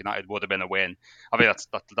draw Sheffield United would have been a win. I think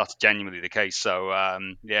that's genuinely the case. So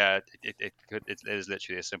yeah, it is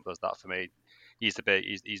literally as simple as that for me. He's the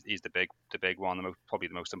big one, probably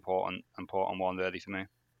the most important one really for me.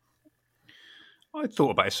 I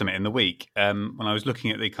thought about it something in the week when I was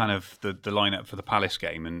looking at the kind of the lineup for the Palace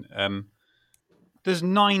game, and there's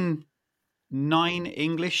nine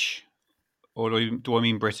English, or do I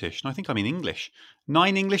mean British? No, I think I mean English.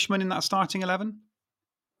 9 Englishmen in that starting 11,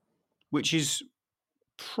 which is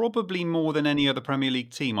probably more than any other Premier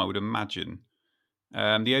League team, I would imagine.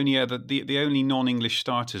 The only non-English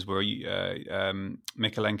starters were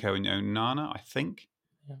Mykolenko and Onana, I think.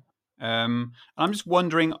 Yeah. I'm just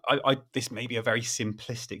wondering. This may be a very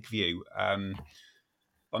simplistic view. I'm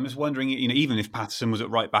just wondering, you know, even if Patterson was at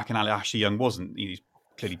right back and Ashley Young wasn't, he's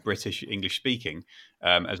clearly British English speaking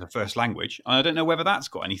as a first language. And I don't know whether that's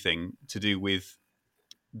got anything to do with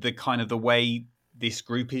the kind of the way this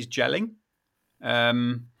group is gelling.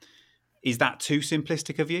 Is that too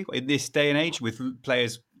simplistic of you in this day and age with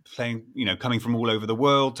players playing, you know, coming from all over the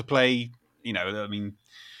world to play? You know, I mean,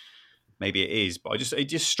 maybe it is, but it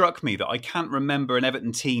just struck me that I can't remember an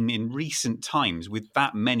Everton team in recent times with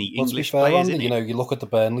that many English players in it. You know, you look at the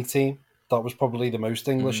Burnley team, that was probably the most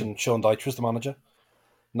English, and Sean Dyche was the manager.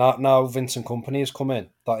 Now Vincent Kompany has come in,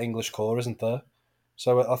 that English core isn't there.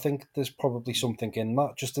 So I think there's probably something in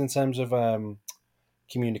that, just in terms of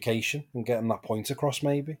communication and getting that point across,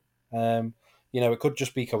 maybe. You know, it could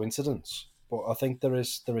just be coincidence, but I think there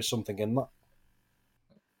is something in that.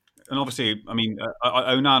 And obviously, I mean,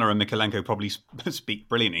 Onana and Mykolenko probably speak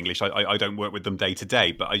brilliant English. I don't work with them day to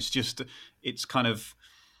day, but it's kind of,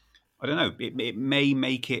 I don't know, it may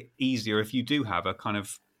make it easier if you do have a kind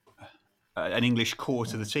of an English core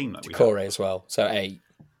to the team. Like core as well, so 8,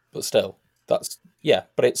 but still, that's, yeah,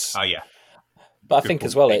 but it's... Oh, yeah. But I think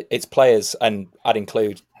as well, it's players, and I'd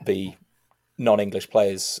include the non-English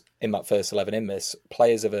players in that first 11 in this,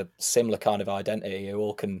 players of a similar kind of identity who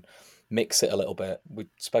all can mix it a little bit. We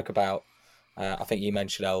spoke about, I think you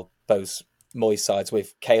mentioned, those Moyes sides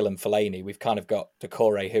with Cahill and Fellaini. We've kind of got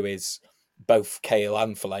Doucouré, who is both Cahill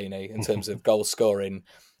and Fellaini in terms of goal scoring,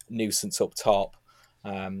 nuisance up top,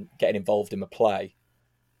 getting involved in the play.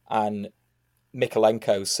 And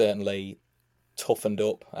Mykolenko certainly toughened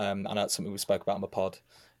up, and that's something we spoke about on the pod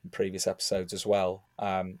in previous episodes as well.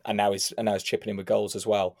 And now he's chipping in with goals as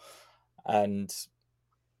well. And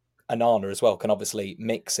Onana as well can obviously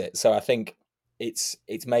mix it. So I think it's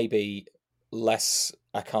maybe less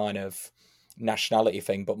a kind of nationality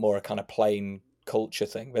thing, but more a kind of playing culture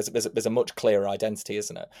thing. There's a much clearer identity,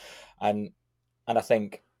 isn't it? And I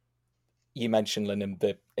think you mentioned, Lynn, in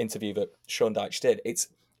the interview that Sean Dyche did, it's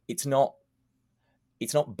not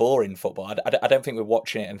boring football. I don't think we're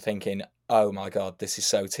watching it and thinking, oh my God, this is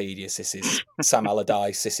so tedious. This is Sam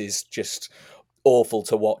Allardyce. This is just awful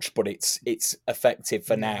to watch, but it's effective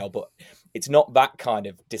for now. But it's not that kind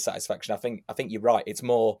of dissatisfaction. I think you're right. It's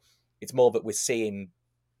more that we're seeing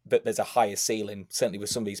that there's a higher ceiling, certainly with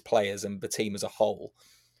some of these players and the team as a whole.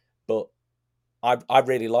 But I'd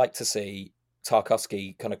really like to see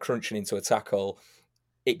Tarkowski kind of crunching into a tackle,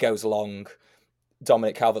 it goes long.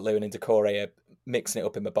 Dominic Calvert-Lewin and Doucouré are mixing it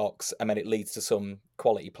up in the box, and then it leads to some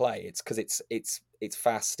quality play. It's because it's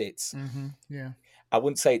fast. It's yeah. I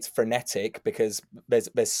wouldn't say it's frenetic because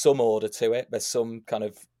there's some order to it. There's some kind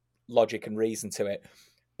of logic and reason to it,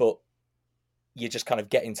 but you're just kind of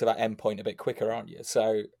getting to that end point a bit quicker, aren't you?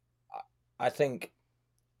 So I think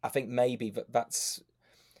maybe that's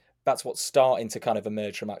what's starting to kind of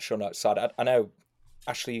emerge from that Sean Dyche side. I know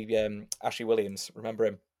Ashley Williams, remember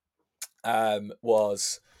him,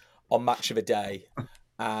 was on Match of the Day,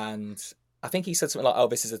 and I think he said something like, "Oh,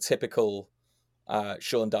 this is a typical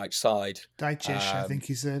Sean Dyche side." Dyche-ish, I think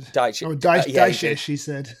he said. Dyche. Dyche-ish, he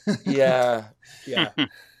said. Yeah.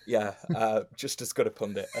 Just as good a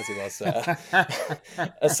pundit as he was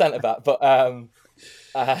a centre back, but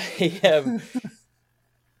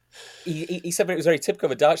he said that it was very typical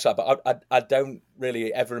of a Dyche side, but I don't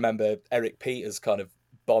really ever remember Eric Peters kind of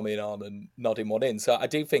bombing on and nodding one in. So I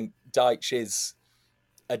do think Dyche is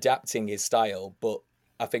adapting his style, but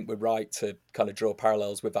I think we're right to kind of draw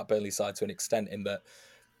parallels with that Burnley side to an extent, in that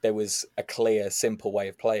there was a clear, simple way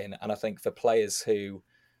of playing. And I think for players who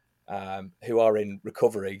are in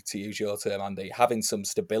recovery, to use your term, Andy, having some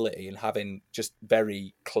stability and having just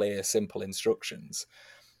very clear, simple instructions,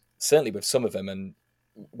 certainly with some of them, and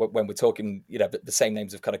when we're talking, the same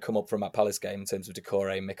names have kind of come up from that Palace game in terms of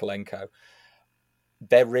Doucouré and Mykolenko,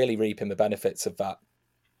 they're really reaping the benefits of that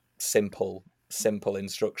simple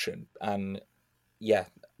instruction. And yeah,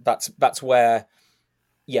 that's where,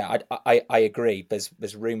 I agree.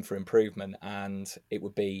 There's room for improvement, and it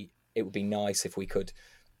would be nice if we could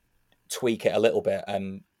tweak it a little bit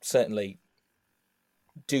and certainly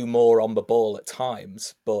do more on the ball at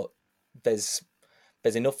times. But there's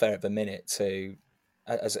enough there at the minute to,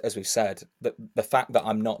 as we've said, the fact that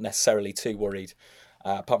I'm not necessarily too worried,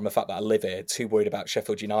 apart from the fact that I live here, too worried about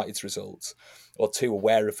Sheffield United's results, or too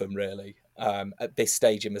aware of them really, at this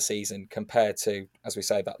stage in the season, compared to, as we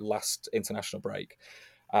say, that last international break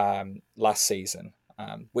last season,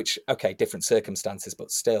 which, okay, different circumstances, but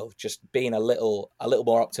still just being a little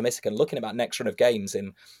more optimistic and looking at that next run of games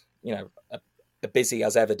in, a busy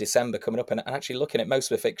as ever December coming up, and actually looking at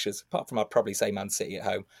most of the fixtures, apart from I'd probably say Man City at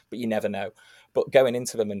home, but you never know. But going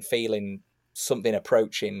into them and feeling something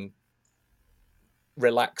approaching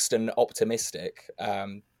relaxed and optimistic,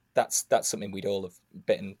 that's something we'd all have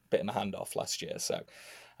bitten the hand off last year. So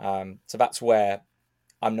that's where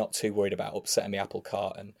I'm not too worried about upsetting the apple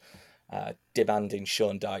cart and demanding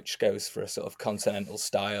Sean Dyche goes for a sort of continental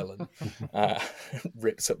style and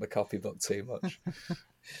rips up the copybook too much.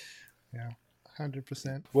 Yeah,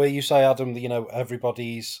 100%. Where you say, Adam, that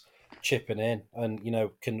everybody's chipping in and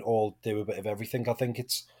can all do a bit of everything. I think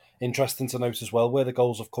it's interesting to note as well where the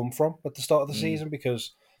goals have come from at the start of the season,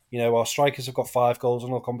 because our strikers have got 5 goals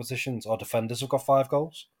in all competitions, our defenders have got 5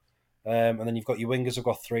 goals, and then you've got your wingers have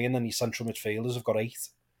got 3, and then your central midfielders have got 8.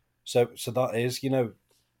 So that is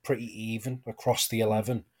pretty even across the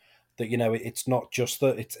 11. That it's not just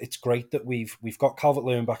that it's great that we've got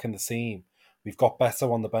Calvert-Lewin back in the team, we've got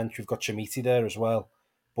Beto on the bench, we've got Chermiti there as well,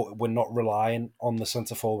 but we're not relying on the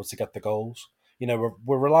centre forward to get the goals. We're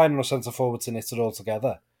relying on a centre forward to knit it all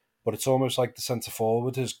together, but it's almost like the centre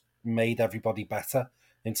forward has made everybody better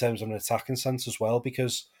in terms of an attacking sense as well,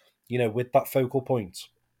 because with that focal point,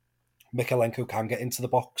 Mykolenko can get into the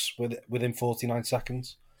box within 49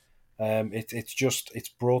 seconds. It's just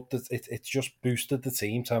boosted the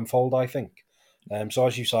team tenfold, I think. So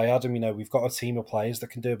as you say, Adam, we've got a team of players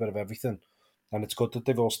that can do a bit of everything, and it's good that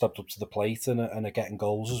they've all stepped up to the plate and are getting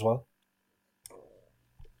goals as well.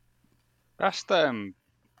 Best not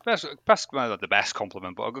the best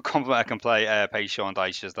compliment, but a good compliment I can pay Sean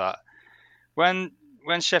Dyche is that when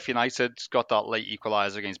Sheffield United got that late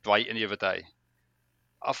equaliser against Brighton the other day,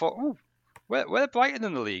 I thought, we're Brighton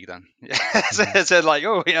in the league then. I said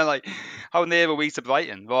how near are we to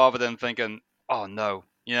Brighton, rather than thinking, oh no,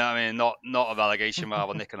 not a relegation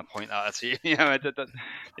rather nicking a point out of the team.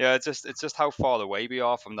 It's just how far away we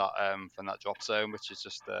are from that drop zone, which is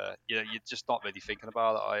just you're just not really thinking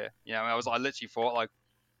about it, are you? I literally thought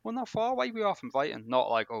well, how far away we are from Brighton, not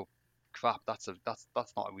like, oh crap, that's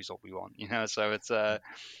not a result we want, So it's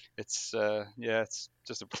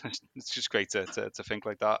just great to think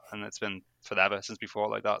like that, and it's been forever since before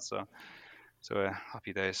like that. So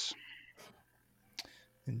happy days.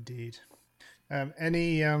 Indeed.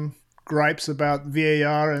 Any gripes about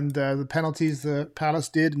VAR and the penalties that Palace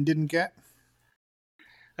did and didn't get?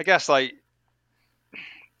 I guess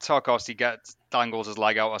Tarkowski dangles his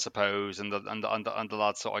leg out, I suppose, and the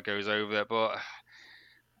lad sort of goes over it. But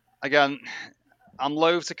again, I'm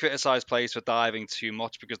loath to criticise players for diving too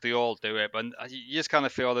much because they all do it, but you just kind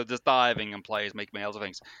of feel that there's diving and players make males of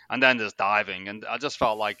things, and then there's diving, and I just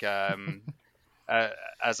felt like I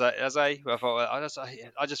just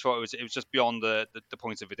thought it was just beyond the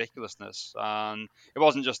point of ridiculousness, and it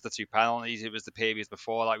wasn't just the 2 penalties; it was the periods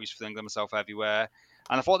before, like he was flinging himself everywhere,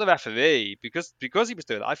 and I thought the referee, because he was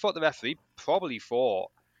doing it, I thought the referee probably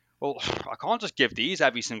thought, well, I can't just give these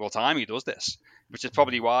every single time he does this, which is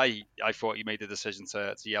probably why I thought he made the decision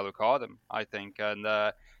to yellow card him, I think. And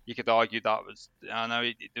you could argue that was, I know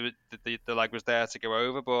the leg was there to go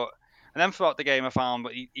over, but. And then throughout the game, I found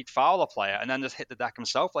he'd foul a player and then just hit the deck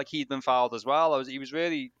himself like he'd been fouled as well. He was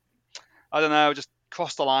really, I don't know, just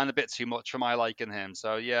crossed the line a bit too much for my liking him.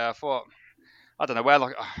 So yeah, I thought, I don't know,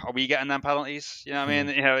 are we getting them penalties? You know what I mean?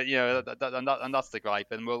 And that's the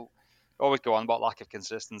gripe. And we'll always go on about lack of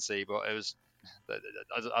consistency, but it was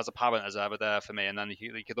as apparent as ever there for me. And then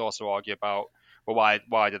you could also argue about, well,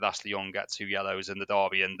 why did Ashley Young get 2 yellows in the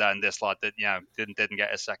derby, and then this lad didn't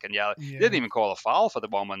get his second yellow? Yeah. He didn't even call a foul for the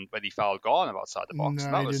one when he fouled Garner outside the box.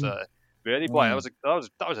 No, that was really blatant. That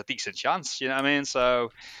was a decent chance. You know what I mean?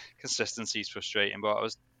 So consistency is frustrating, but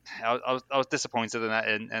I was disappointed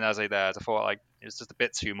in Eze there. I thought like it was just a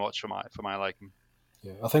bit too much for my liking.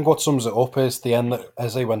 Yeah, I think what sums it up is the end that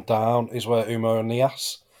Eze went down is where Umar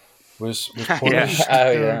Nias was punished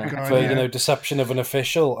for deception of an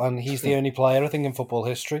official, and he's the only player I think in football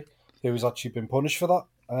history who's actually been punished for that.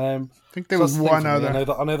 I think there was one other.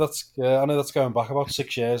 I know that's going back about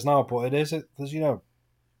 6 years now, but there's Yeah,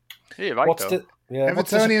 right.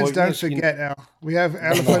 Evertonians don't forget, Al. We have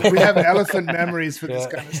elephant memories for this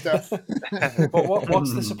kind of stuff. But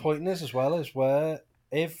what's disappointing is as well is where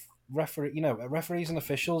if referees and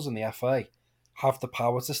officials in the FA have the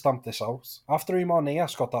power to stamp this out. After Umar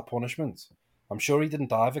Nias got that punishment, I'm sure he didn't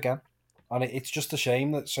dive again. And it's just a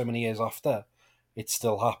shame that so many years after, it's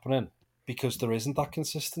still happening because there isn't that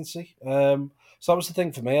consistency. So that was the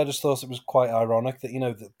thing for me. I just thought it was quite ironic that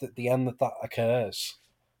the end that occurs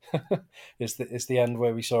is the end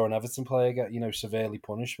where we saw an Everton player get severely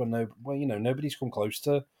punished when nobody's come close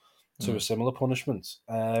to a similar punishment.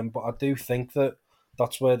 But I do think that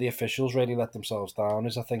that's where the officials really let themselves down.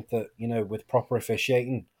 Is I think that with proper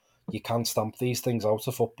officiating, you can stamp these things out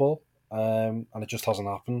of football, and it just hasn't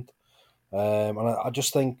happened. And I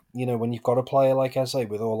just think when you've got a player like Eze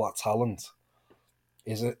with all that talent,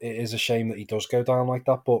 it is a shame that he does go down like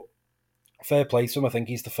that. But fair play to him. I think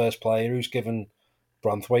he's the first player who's given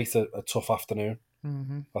Branthwaite a tough afternoon.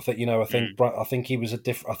 Mm-hmm. I think he was I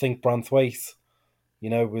think Branthwaite,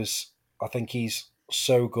 I think he's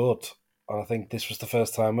so good. And I think this was the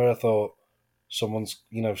first time where I thought someone's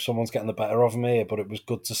getting the better of him here, but it was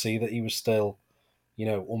good to see that he was still,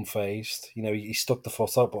 unfazed. He stuck the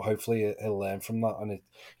foot out, but hopefully he'll learn from that, and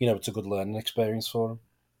it's a good learning experience for him.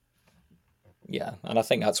 Yeah, and I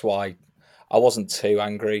think that's why I wasn't too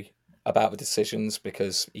angry about the decisions,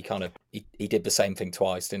 because he did the same thing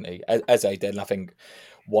twice, didn't he? Eze did, and I think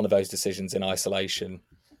one of those decisions in isolation,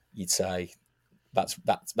 you'd say,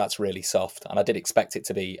 that's really soft, and I did expect it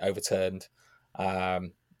to be overturned.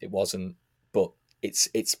 It wasn't, but it's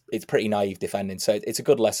pretty naive defending. So it's a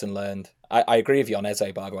good lesson learned. I agree with you on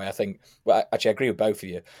Eze, by the way. I agree with both of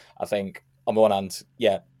you. I think on the one hand,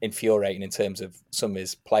 yeah, infuriating in terms of some of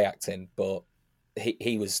his play acting, but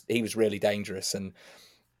he was really dangerous, and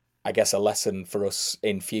I guess a lesson for us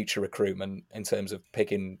in future recruitment in terms of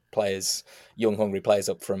picking players, young hungry players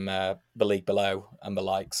up from the league below and the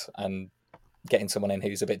likes, and getting someone in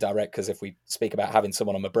who's a bit direct, because if we speak about having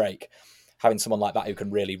someone on the break, having someone like that who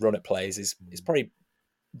can really run at plays is probably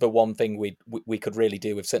the one thing we could really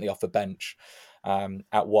do with, certainly off the bench,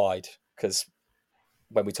 out wide. Because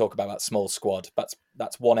when we talk about that small squad,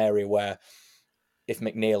 that's one area where if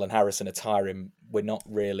McNeil and Harrison are tiring, we're not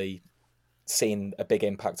really seeing a big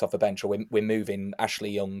impact off the bench, or we're moving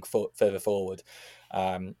Ashley Young further forward,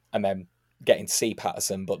 and then getting to see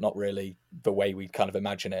Patterson, but not really the way we kind of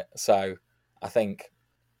imagine it. So I think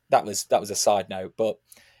that was a side note, but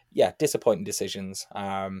yeah, disappointing decisions,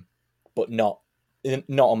 but not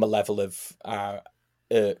on the level of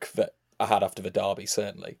irk that I had after the derby,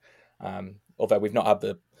 certainly. Although we've not had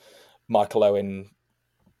the Michael Owen,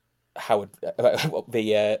 Howard,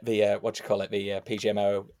 the what do you call it, the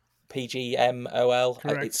PGMOL.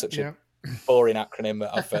 Correct. It's such a boring acronym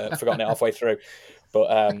that I've forgotten it halfway through.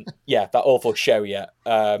 But that awful show yet.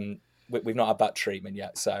 We've not had that treatment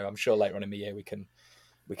yet, so I'm sure later on in the year we can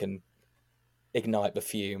ignite the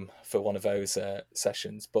fume for one of those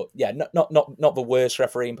sessions. But yeah, not the worst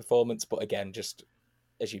refereeing performance, but again, just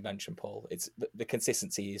as you mentioned, Paul, it's the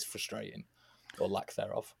consistency is frustrating, or lack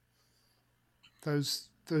thereof. Those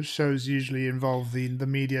those shows usually involve the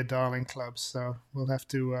media darling clubs, so we'll have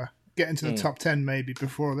to get into the top 10 maybe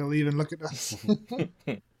before they'll even look at us.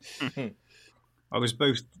 I was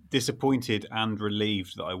both disappointed and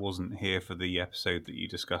relieved that I wasn't here for the episode that you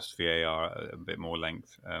discussed VAR at a bit more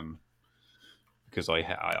length, because I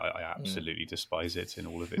absolutely despise it in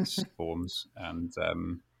all of its forms,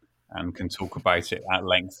 and can talk about it at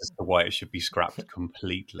length as to why it should be scrapped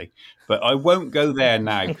completely. But I won't go there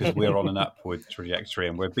now because we're on an upward trajectory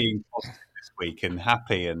and we're being positive this week and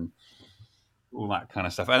happy and all that kind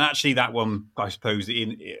of stuff. And actually, that one, I suppose,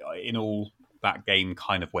 in all, that game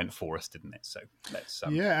kind of went for us, didn't it? So let's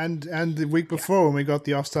and the week before when we got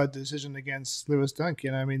the offside decision against Lewis Dunk,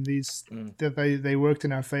 I mean, they worked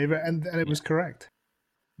in our favor, and it was correct.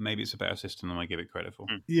 Maybe it's a better system than I give it credit for.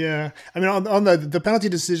 Yeah, I mean, on the penalty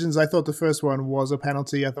decisions, I thought the first one was a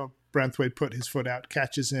penalty. I thought Branthwaite put his foot out,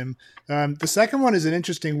 catches him. The second one is an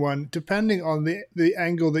interesting one, depending on the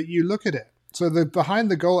angle that you look at it. So the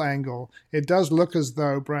behind the goal angle, it does look as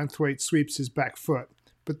though Branthwaite sweeps his back foot.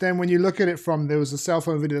 But then when you look at it there was a cell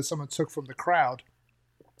phone video that someone took from the crowd,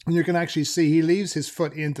 and you can actually see he leaves his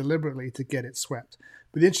foot in deliberately to get it swept.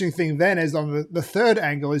 But the interesting thing then is on the third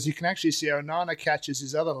angle is you can actually see Onana catches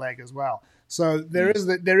his other leg as well. So there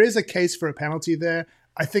is a case for a penalty there.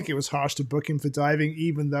 I think it was harsh to book him for diving,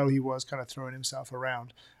 even though he was kind of throwing himself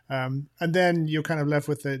around. And then you're kind of left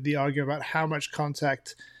with the argument about how much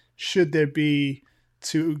contact should there be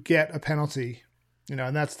to get a penalty.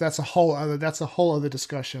 And that's a whole other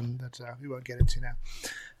discussion that we won't get into now.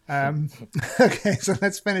 Okay, so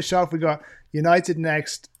let's finish off. We got United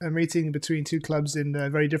next, a meeting between two clubs in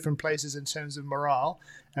very different places in terms of morale,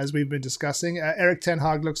 as we've been discussing. Erik ten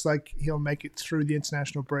Hag looks like he'll make it through the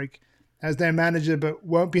international break as their manager, but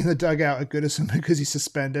won't be in the dugout at Goodison because he's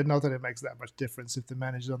suspended. Not that it makes that much difference if the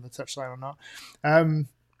manager's on the touchline or not.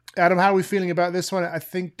 Adam, how are we feeling about this one? I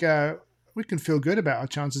think we can feel good about our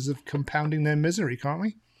chances of compounding their misery, can't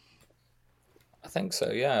we? I think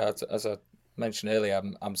so, yeah. As I mentioned earlier,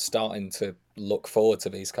 I'm starting to look forward to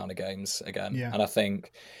these kind of games again. Yeah. And I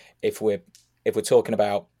think if we're talking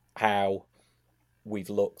about how we've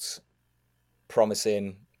looked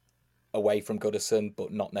promising away from Goodison,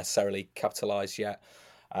 but not necessarily capitalised yet,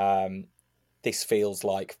 this feels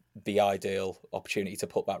like the ideal opportunity to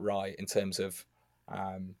put that right in terms of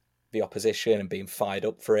the opposition and being fired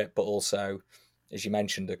up for it, but also, as you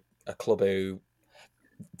mentioned, a club who,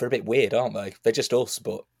 they're a bit weird, aren't they? They're just us,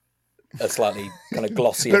 but a slightly kind of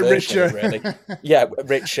glossier version of it, really. Yeah,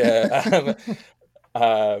 richer.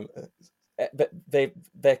 But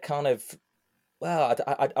they're kind of, well,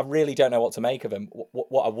 I really don't know what to make of them.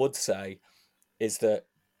 What I would say is that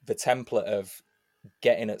the template of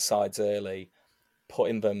getting at sides early,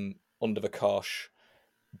 putting them under the cosh,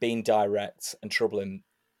 being direct and troubling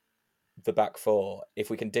the back four,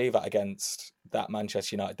 if we can do that against that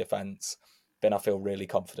Manchester United defence, then I feel really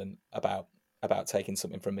confident about taking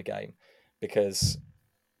something from the game, because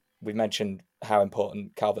we mentioned how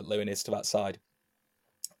important Calvert-Lewin is to that side,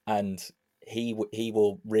 and he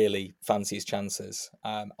will really fancy his chances.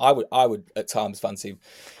 I would at times fancy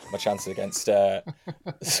my chances against some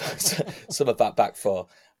of that back four.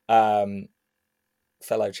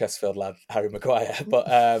 Fellow Chesterfield lad Harry Maguire, but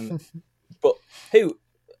who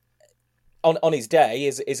on his day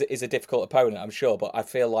is a difficult opponent, I'm sure. But I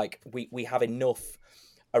feel like we have enough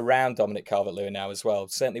around Dominic Calvert-Lewin now as well.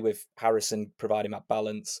 Certainly with Harrison providing that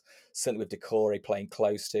balance, certainly with Decore playing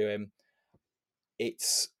close to him.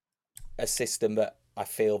 It's a system that I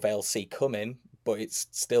feel they'll see coming, but it's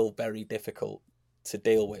still very difficult to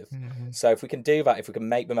deal with. Mm-hmm. So if we can do that, if we can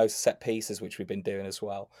make the most set pieces, which we've been doing as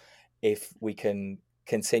well, if we can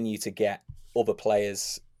continue to get other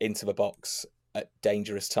players into the box at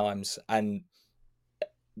dangerous times, and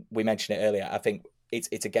we mentioned it earlier, I think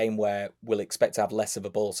it's a game where we'll expect to have less of a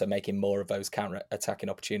ball, so making more of those counter-attacking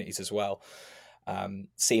opportunities as well.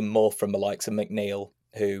 Seeing more from the likes of McNeil,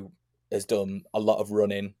 who has done a lot of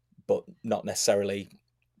running, but not necessarily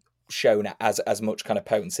shown as much kind of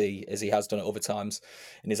potency as he has done at other times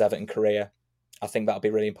in his Everton career. I think that'll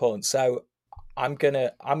be really important. So I'm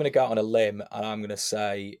gonna go out on a limb, and I'm gonna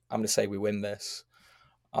say we win this.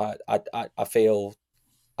 I feel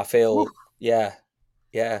Woo. yeah.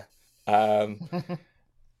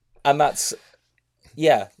 And that's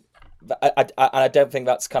I don't think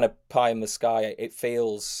that's kind of pie in the sky. It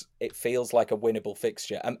feels like a winnable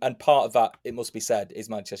fixture, and part of that, it must be said, is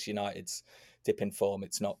Manchester United's dip in form.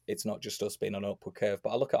 It's not just us being on an upward curve. But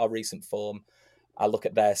I look at our recent form, I look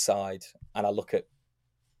at their side, and I look at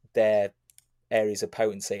their areas of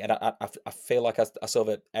potency, and I feel like I saw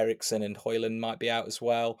that Eriksen and Højlund might be out as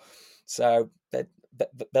well. So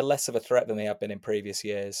they're less of a threat than they have been in previous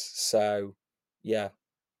years. So, yeah,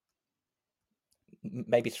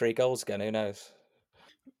 maybe 3 goals again. Who knows?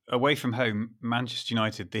 Away from home, Manchester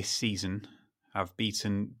United this season have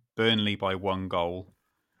beaten Burnley by 1 goal,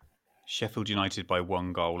 Sheffield United by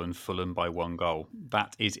 1 goal, and Fulham by 1 goal.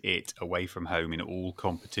 That is it away from home in all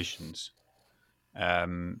competitions,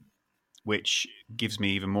 which gives me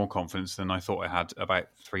even more confidence than I thought I had about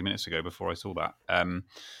 3 minutes ago before I saw that.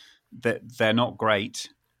 They're not great,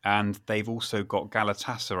 and they've also got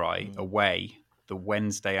Galatasaray away the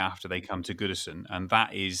Wednesday after they come to Goodison, and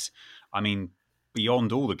that is, I mean,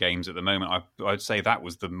 beyond all the games at the moment, I'd say that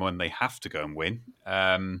was the one they have to go and win.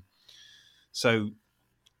 So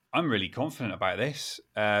I'm really confident about this.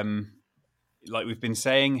 Like we've been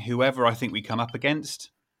saying, whoever I think we come up against,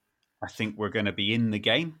 I think we're going to be in the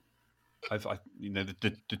game.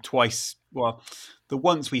 The twice, well, the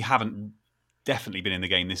once we haven't definitely been in the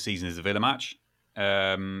game this season is the Villa match.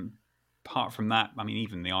 Apart from that, I mean,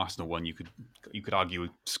 even the Arsenal one, you could argue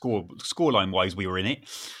scoreline wise, we were in it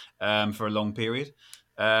for a long period.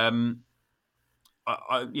 I'm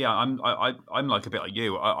like a bit like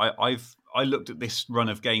you. I looked at this run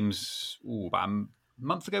of games about a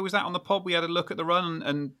month ago. Was that on the pod? We had a look at the run,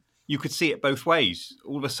 and you could see it both ways.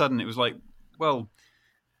 All of a sudden, it was like, well,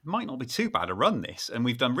 it might not be too bad a run this, and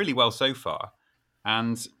we've done really well so far.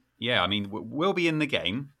 And yeah, I mean, we'll be in the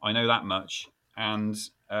game. I know that much, and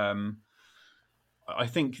I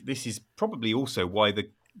think this is probably also why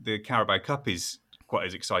the Carabao Cup is quite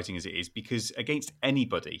as exciting as it is, because against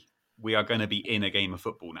anybody, we are going to be in a game of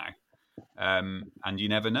football now, and you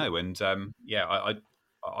never know. And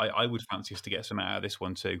I would fancy us to get some out of this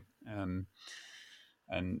one too,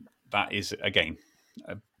 and that is again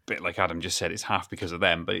a bit like Adam just said. It's half because of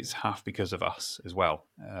them, but it's half because of us as well.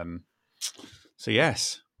 So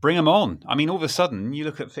yes, bring them on. I mean, all of a sudden, you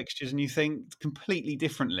look at fixtures and you think completely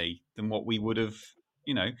differently than what we would have.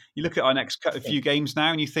 You know, you look at our next few games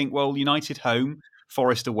now and you think, well, United home,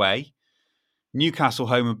 Forest away, Newcastle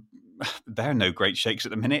home. They're no great shakes at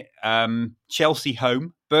the minute. Chelsea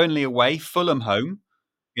home, Burnley away, Fulham home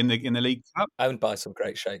in the League Cup. Owned by some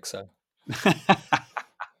great shakes, though.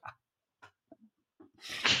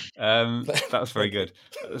 That was very good.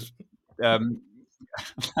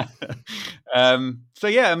 So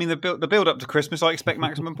yeah, I mean the build up to Christmas, I expect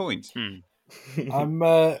maximum points.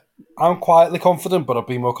 I'm quietly confident, but I'd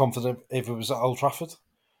be more confident if it was at Old Trafford,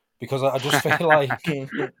 because I just feel like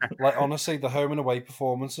honestly, the home and away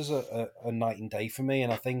performances are night and day for me.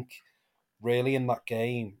 And I think really in that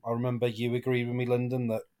game, I remember you agreed with me, Lyndon,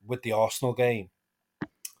 that with the Arsenal game,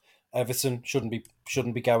 Everton shouldn't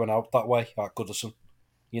be going out that way at Goodison.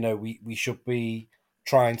 You know, we should be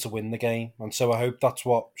trying to win the game, and so I hope that's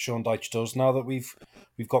what Sean Dyche does now that we've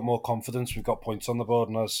got more confidence, we've got points on the board,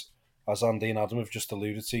 and as Andy and Adam have just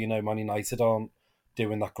alluded to, you know, Man United aren't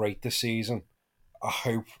doing that great this season. I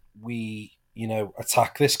hope we, you know,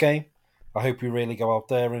 attack this game. I hope we really go out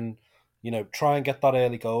there and, you know, try and get that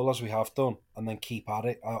early goal as we have done, and then keep at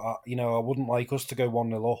it. I wouldn't like us to go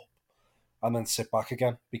 1-0 up and then sit back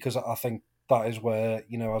again, because I think that is where,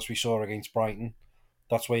 you know, as we saw against Brighton,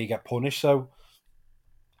 that's where you get punished. So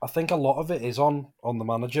I think a lot of it is on the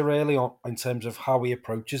manager, really, in terms of how he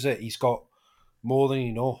approaches it. He's got more than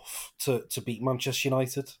enough to beat Manchester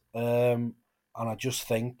United. And I just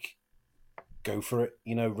think, go for it.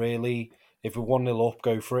 You know, really, if we're 1-0 up,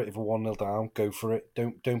 go for it. If we're 1-0 down, go for it.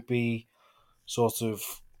 Don't be sort of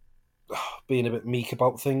being a bit meek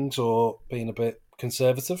about things or being a bit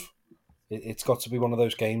conservative. It's got to be one of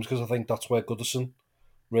those games, because I think that's where Goodison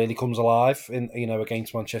really comes alive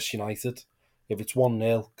against Manchester United. If it's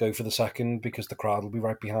 1-0, go for the second, because the crowd will be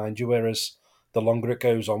right behind you. Whereas the longer it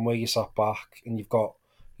goes on, where you sat back and you've got,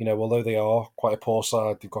 you know, although they are quite a poor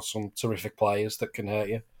side, they've got some terrific players that can hurt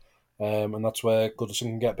you. And that's where Goodison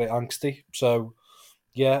can get a bit angsty. So,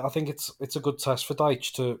 yeah, I think it's a good test for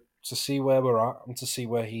Dyche to see where we're at and to see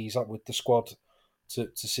where he's at with the squad, to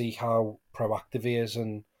see how proactive he is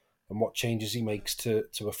and what changes he makes to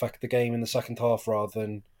affect the game in the second half, rather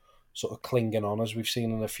than sort of clinging on as we've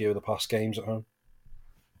seen in a few of the past games at home.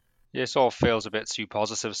 Yeah, it sort of feels a bit too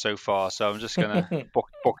positive so far, so I'm just going to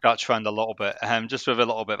book that trend a little bit, just with a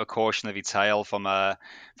little bit of a cautionary tale from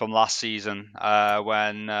last season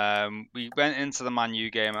when we went into the Man U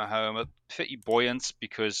game at home pretty buoyant,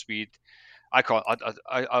 because I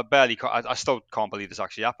still can't believe this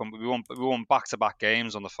actually happened. We won back-to-back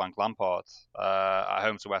games under Frank Lampard, at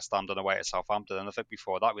home to West Ham and away to Southampton, and I think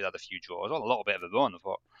before that we'd had a few draws, well, a little bit of a run,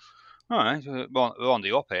 but All right, we're on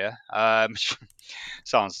the up here.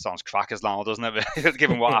 Sounds crackers now, doesn't it?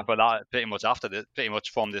 Given what happened pretty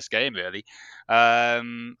much from this game, really.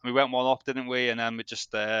 We went 1-up, didn't we? And then we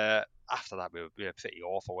just after that we were pretty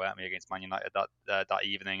awful, weren't we, against Man United that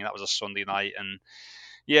evening? And that was a Sunday night. And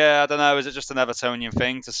yeah, I don't know. Is it just an Evertonian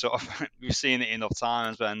thing to sort of? We've seen it enough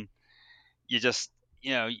times when you just,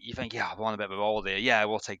 you think, yeah, I want a bit of a roll there. Yeah,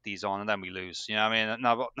 we'll take these on, and then we lose. You know what I mean?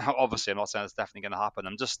 Now, obviously, I'm not saying it's definitely going to happen.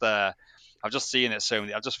 I've just seen it so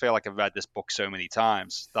many. I just feel like I've read this book so many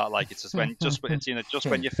times that, like, it's just when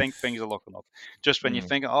when you think things are looking up, just when you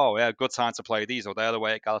think, oh yeah, good time to play these, or they're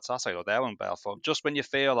away at Galatasaray, or they're on Belfort. Just when you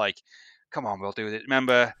feel like, come on, we'll do it.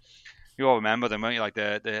 Remember. You all remember them, won't you? Like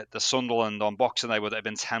the Sunderland on Boxing Day would have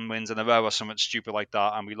been 10 wins in a row or something stupid like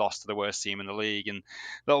that, and we lost to the worst team in the league. And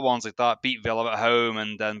little ones like that, beat Villa at home,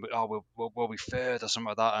 and then we'll be third or something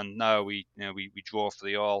like that. And no, we draw for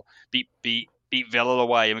the all. Beat Villa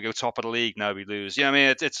away, and we go top of the league. No, we lose. You know what I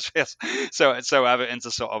mean? It's so Everton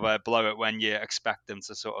to sort of blow it when you expect them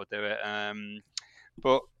to sort of do it.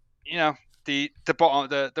 But the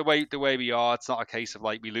bottom, the way we are, it's not a case of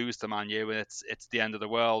like we lose to Man U and it's the end of the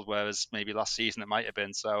world, whereas maybe last season it might have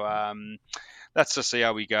been. So let's just see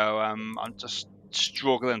how we go. I'm just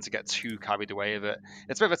struggling to get too carried away with it.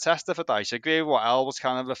 It's a bit of a tester for Dyche. I agree with what Al was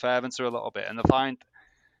kind of referring to a little bit, and I find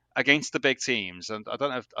against the big teams, and I don't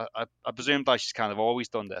know if I presume Dyche's kind of always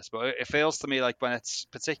done this, but it feels to me like when it's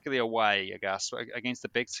particularly away, I guess, against the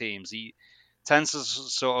big teams, he tends to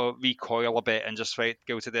sort of recoil a bit and just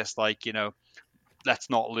go to this, like, let's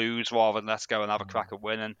not lose rather than let's go and have a crack at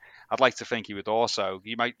winning. I'd like to think he would also.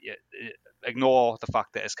 He might ignore the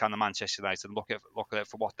fact that it's kind of Manchester United, look at it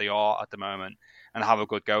for what they are at the moment, and have a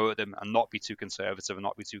good go at them, and not be too conservative and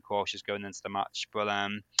not be too cautious going into the match. But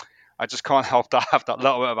I just can't help that have that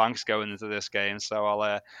little bit of angst going into this game.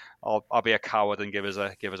 So I'll be a coward and give us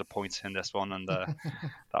a point in this one, and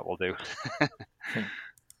that will do.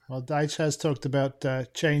 Well, Dyche has talked about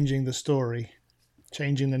changing the story,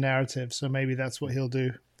 changing the narrative. So maybe that's what he'll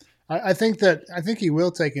do. I think he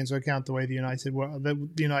will take into account the way the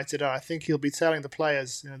United are. I think he'll be telling the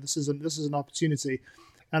players, this is an opportunity,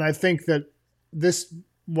 and I think that this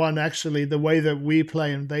one, actually, the way that we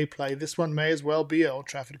play and they play, this one may as well be at Old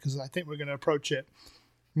Trafford, because I think we're going to approach it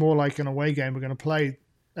more like an away game. We're going to play,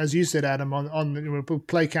 as you said, Adam, we'll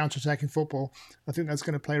play counter-attacking football. I think that's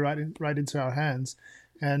going to play right into our hands.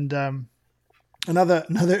 And another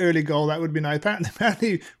early goal, that would be nice.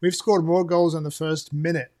 Apparently, we've scored more goals in the first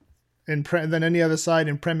minute than any other side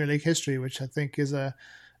in Premier League history, which I think is a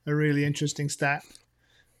really interesting stat.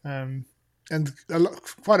 And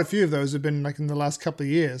quite a few of those have been like in the last couple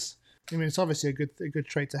of years. I mean, it's obviously a good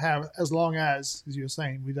trait to have, as long as you were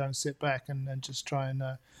saying, we don't sit back and just try and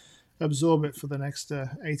absorb it for the next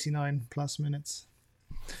 89 plus minutes.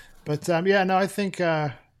 But I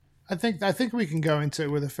think we can go into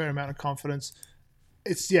it with a fair amount of confidence.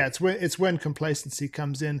 It's when complacency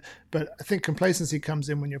comes in, but I think complacency comes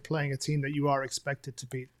in when you're playing a team that you are expected to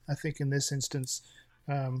beat. I think in this instance,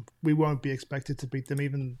 we won't be expected to beat them,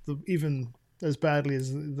 even as badly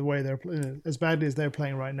as they're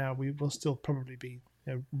playing right now. We will still probably be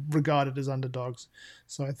regarded as underdogs.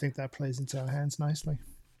 So I think that plays into our hands nicely.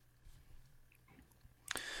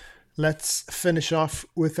 Let's finish off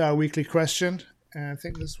with our weekly question. I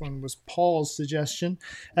think this one was Paul's suggestion.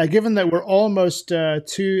 Given that we're almost a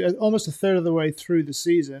third of the way through the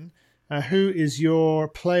season, who is your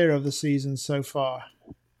player of the season so far?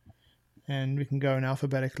 And we can go in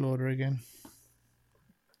alphabetical order again.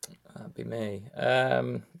 That'd be me.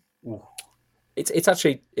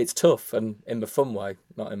 It's tough, and in the fun way,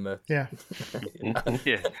 not in the yeah.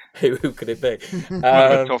 Who could it be?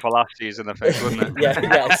 Tough for last season, I think, wouldn't it?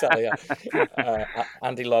 yeah, exactly. Yeah.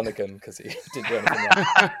 Andy Lonergan, because he didn't do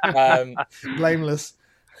anything wrong. Blameless.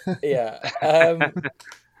 Yeah.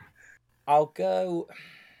 I'll go.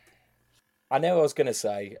 I know I was going to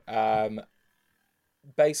say,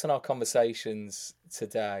 based on our conversations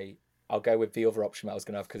today, I'll go with the other option that I was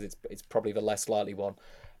going to have, because it's probably the less likely one.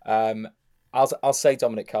 I'll say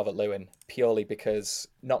Dominic Calvert-Lewin, purely because,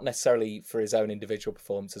 not necessarily for his own individual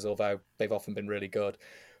performances, although they've often been really good,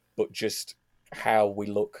 but just how we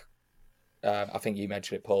look. I think you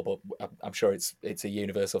mentioned it, Paul, but I'm sure it's a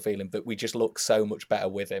universal feeling, but we just look so much better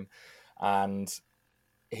with him. And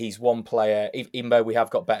he's one player, even though we have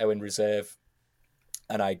got Beto in reserve,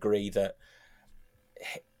 and I agree that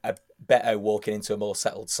a Beto walking into a more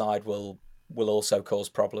settled side will also cause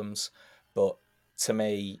problems. But to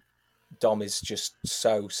me, Dom is just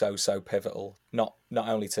so pivotal, not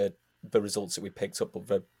only to the results that we picked up, but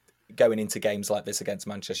for going into games like this against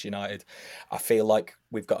Manchester United. I feel like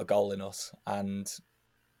we've got a goal in us, and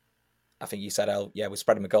I think you said, we're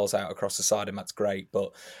spreading the goals out across the side, and that's great.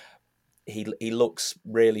 But he looks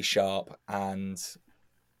really sharp, and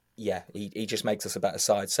he just makes us a better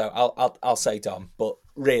side. So I'll say Dom, but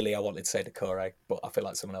really I wanted to say Doucouré, but I feel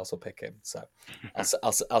like someone else will pick him. So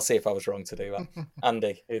I'll see if I was wrong to do that.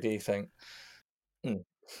 Andy, who do you think? There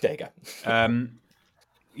you go.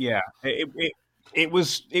 It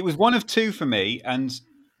was one of two for me, and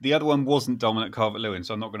the other one wasn't Dominic Calvert-Lewin,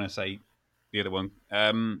 so I'm not going to say the other one.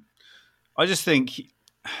 I just think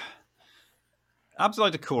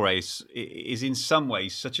Abdoulaye Doucouré is in some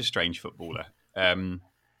ways such a strange footballer.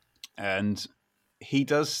 And he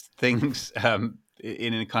does things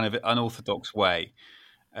in a kind of unorthodox way.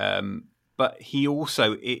 But he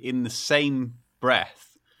also, in the same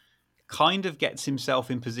breath, kind of gets himself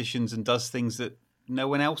in positions and does things that no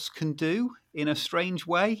one else can do in a strange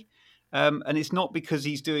way. And it's not because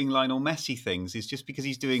he's doing Lionel Messi things. It's just because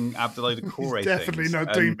he's doing Abdoulaye Doucouré things. Definitely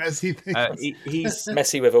not doing Messi things. He's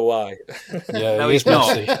Messi with a Y. Yeah, no, he's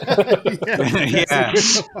not.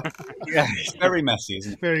 Yeah, it's very messy,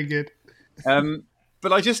 isn't it? Very good.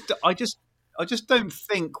 But I just don't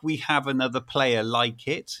think we have another player like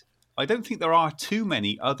it. I don't think there are too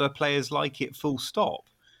many other players like it, full stop.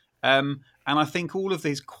 And I think all of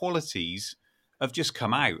his qualities have just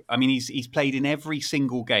come out. I mean, he's played in every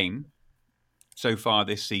single game so far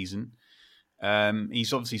this season.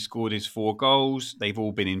 He's obviously scored his 4 goals. They've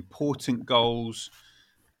all been important goals.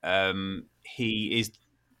 He is,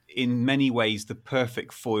 in many ways, the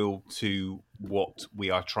perfect foil to what we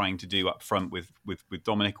are trying to do up front with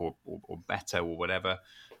Dominic or Beto or whatever.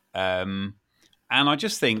 And I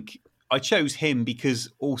just think I chose him because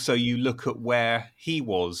also you look at where he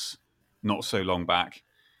was not so long back,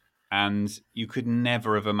 and you could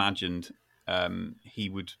never have imagined he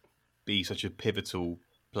would be such a pivotal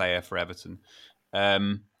player for Everton.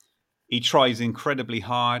 He tries incredibly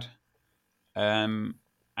hard, and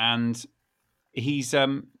he's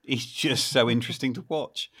just so interesting to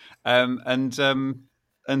watch. And so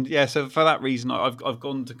for that reason, I've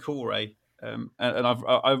gone to Doucouré, and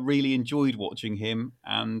I really enjoyed watching him,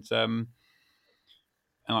 and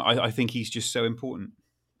I think he's just so important.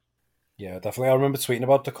 Yeah, definitely. I remember tweeting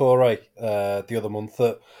about Doucouré the other month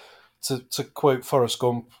that, to quote Forrest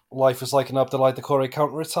Gump, life is like an Abdoulaye Doucouré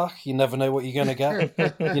counter-attack. You never know what you're going to get.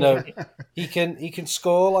 He can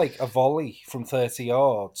score like a volley from 30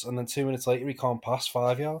 yards, and then 2 minutes later he can't pass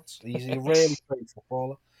 5 yards. He's a really great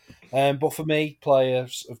footballer. But for me,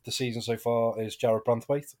 players of the season so far is Jarrad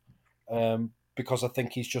Branthwaite, because I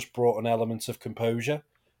think he's just brought an element of composure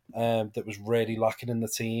that was really lacking in the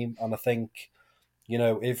team. And I think,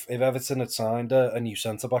 if Everton had signed a new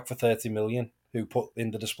centre-back for 30 million, who put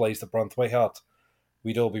in the displays that Branthwaite had,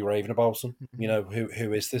 we'd all be raving about him.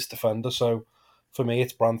 Who is this defender? So for me,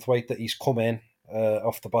 it's Branthwaite that he's come in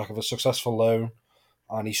off the back of a successful loan,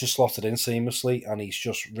 and he's just slotted in seamlessly, and he's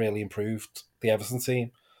just really improved the Everton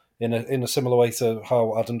team in a similar way to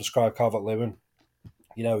how Adam described Calvert-Lewin.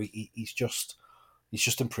 He's just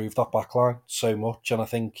improved that backline so much, and I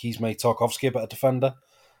think he's made Tarkowski a better defender.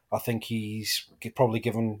 I think he's probably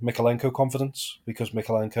given Mykolenko confidence, because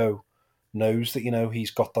Mykolenko knows that he's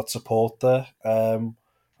got that support there, and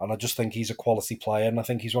I just think he's a quality player, and I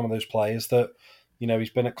think he's one of those players that he's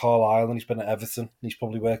been at Carlisle and he's been at Everton, and he's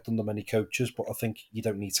probably worked under many coaches, but I think you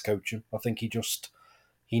don't need to coach him. I think he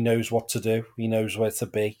knows what to do, he knows where to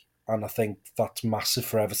be, and I think that's massive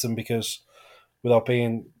for Everton, because without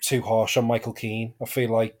being too harsh on Michael Keane, I feel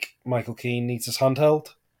like Michael Keane needs his hand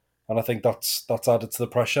held, and I think that's added to the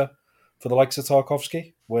pressure for the likes of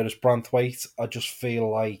Tarkowski. Whereas Branthwaite, I just feel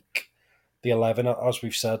like the 11, as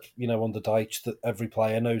we've said, under Dyche, that every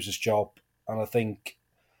player knows his job. And I think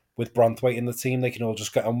with Branthwaite in the team, they can all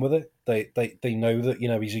just get on with it. They know that,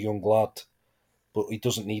 he's a young lad, but he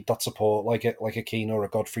doesn't need that support like a Keane or a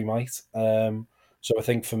Godfrey might. So I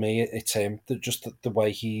think for me, it's him, that just the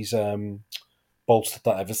way he's bolstered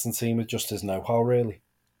that Everton team with just his know-how, really.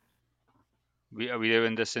 Are we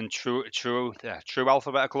doing this in true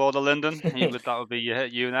alphabetical order, Lyndon? That would be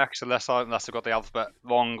you next, unless I've got the alphabet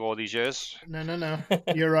wrong all these years. No.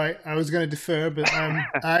 You're right. I was going to defer, but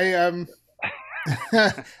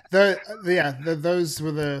those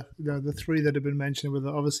were the three that have been mentioned.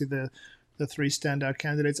 Were obviously the three standout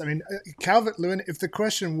candidates. I mean, Calvert-Lewin. If the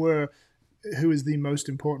question were who is the most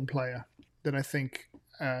important player, then I think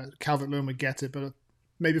Calvert-Lewin would get it, but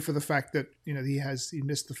maybe for the fact that he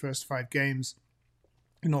missed the first 5 games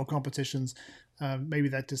in all competitions, maybe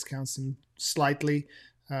that discounts him slightly.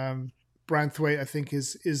 Branthwaite, I think,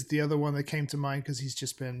 is the other one that came to mind, because he's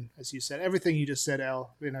just been, as you said, everything you just said,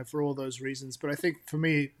 El, for all those reasons. But I think for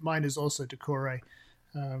me, mine is also Doucouré.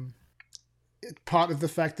 part of the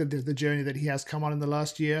fact that the journey that he has come on in the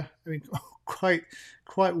last year. I mean,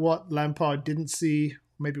 quite what Lampard didn't see.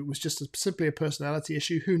 Maybe it was just simply a personality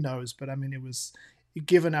issue. Who knows? But I mean, it was,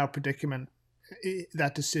 given our predicament,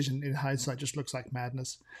 that decision in hindsight just looks like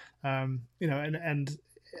madness. And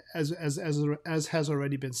as has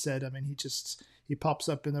already been said, I mean, he pops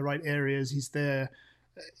up in the right areas. He's there.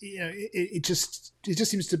 It just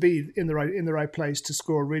seems to be in the right place to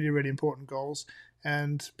score really, really important goals.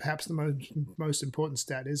 And perhaps the most important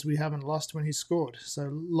stat is we haven't lost when he's scored. So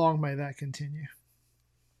long may that continue.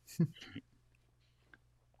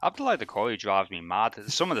 Abdoulaye Doucouré drives me mad.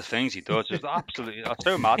 Some of the things he does is absolutely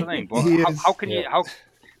so maddening. But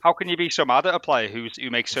how can you be so mad at a player who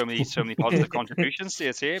makes so many positive contributions to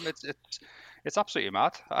your team? It's absolutely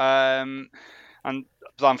mad. And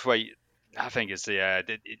Blanthwaite, I think it's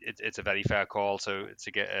a very fair call to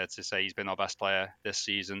get to say he's been our best player this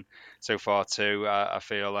season so far too. I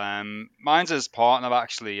feel mine's his partner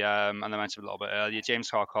actually, and I mentioned a little bit earlier, James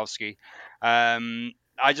Tarkowski.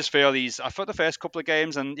 I just feel I thought the first couple of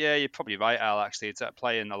games, and yeah, you're probably right, Al. Actually, it's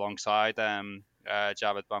playing alongside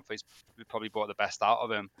Jarrod Blanthwaite's probably brought the best out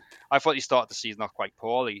of him. I thought he started the season off quite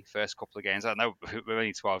poorly first couple of games. I know we're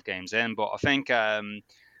only 12 games in, but I think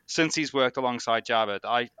since he's worked alongside Jarrod,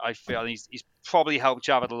 I feel he's probably helped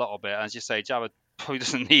Jarrod a little bit. As you say, Jarrod probably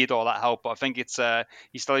doesn't need all that help, but I think it's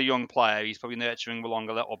he's still a young player. He's probably nurturing along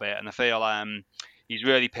a little bit, and I feel he's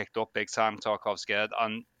really picked up big time, Tarkowski,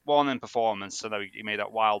 and one in performance. I know he made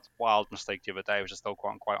that wild mistake the other day, which I still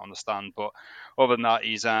can't quite understand. But other than that,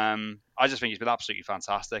 he's I just think he's been absolutely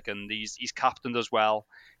fantastic, and he's captained as well.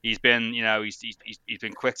 He's been, he's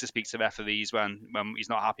been quick to speak to referees when he's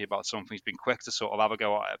not happy about something. He's been quick to sort of have a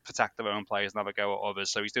go at protect their own players and have a go at others.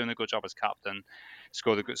 So he's doing a good job as captain.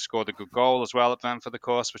 Scored a good goal as well at Brentford, of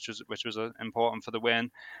course, which was important for the win.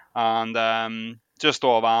 And just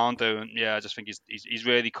all around, I just think he's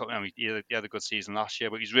really. He had a good season last year,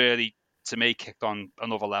 but he's really, to me, kicked on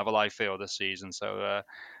another level, I feel, this season. So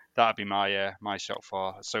that'd be my shot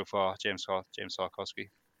for so far, James Tarkowski.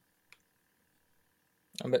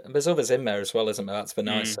 And there's others in there as well, isn't there? That's the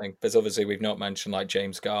nice thing. There's others who we've not mentioned, like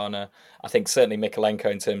James Garner. I think certainly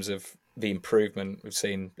Mykolenko, in terms of the improvement we've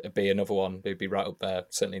seen, be another one who'd be right up there,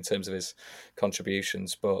 certainly in terms of his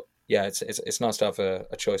contributions. But yeah, it's nice to have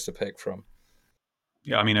a choice to pick from.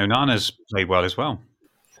 Yeah, I mean, Onana's played well as well.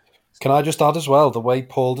 Can I just add as well, the way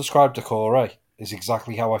Paul described Doucouré is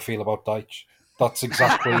exactly how I feel about Dyche. That's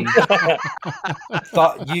exactly that.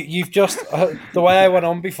 You've just the way I went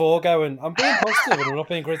on before, going, I'm being positive and I'm not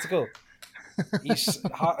being critical.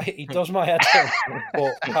 He does my head in,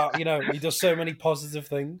 but he does so many positive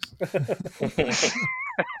things.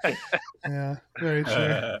 Yeah, very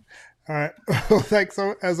true. All right, well, thanks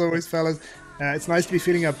as always, fellas. It's nice to be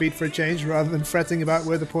feeling upbeat for a change rather than fretting about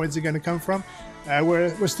where the points are going to come from.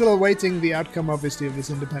 We're still awaiting the outcome, obviously, of this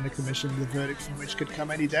independent commission, the verdict from which could come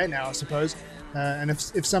any day now, I suppose. And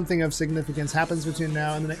if something of significance happens between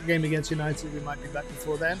now and the game against United, we might be back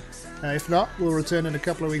before then. If not, we'll return in a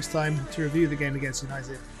couple of weeks' time to review the game against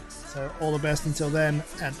United. So all the best until then,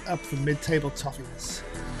 and up for mid-table toffees.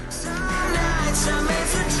 Some nights are made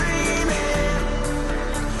for dreaming.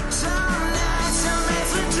 Some nights are made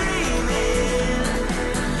for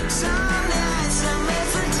dreaming. Some nights are made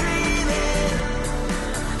for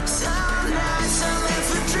dreaming. Some nights are made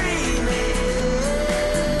for dreaming.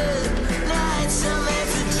 Nights are made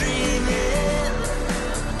for dreaming.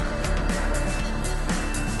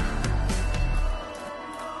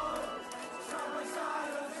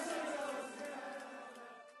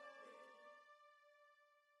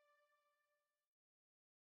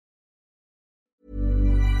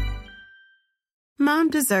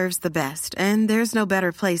 Mom deserves the best, and there's no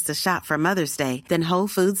better place to shop for Mother's Day than Whole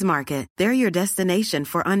Foods Market. They're your destination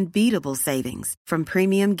for unbeatable savings, from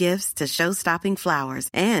premium gifts to show-stopping flowers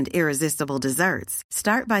and irresistible desserts.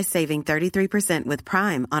 Start by saving 33% with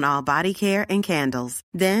Prime on all body care and candles.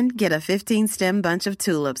 Then get a 15-stem bunch of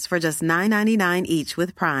tulips for just $9.99 each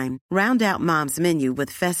with Prime. Round out Mom's menu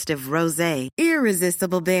with festive rosé,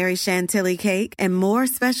 irresistible berry chantilly cake, and more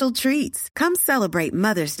special treats. Come celebrate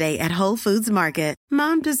Mother's Day at Whole Foods Market.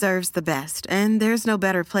 Mom deserves the best, and there's no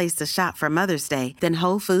better place to shop for Mother's Day than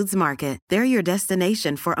Whole Foods Market. They're your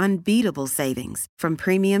destination for unbeatable savings, from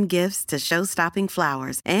premium gifts to show-stopping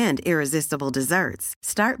flowers and irresistible desserts.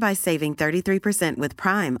 Start by saving 33% with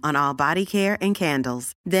Prime on all body care and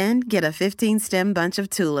candles. Then get a 15-stem bunch of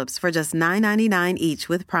tulips for just $9.99 each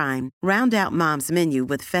with Prime. Round out Mom's menu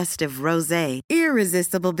with festive rosé,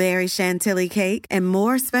 irresistible berry chantilly cake, and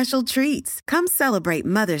more special treats. Come celebrate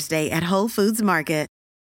Mother's Day at Whole Foods Market.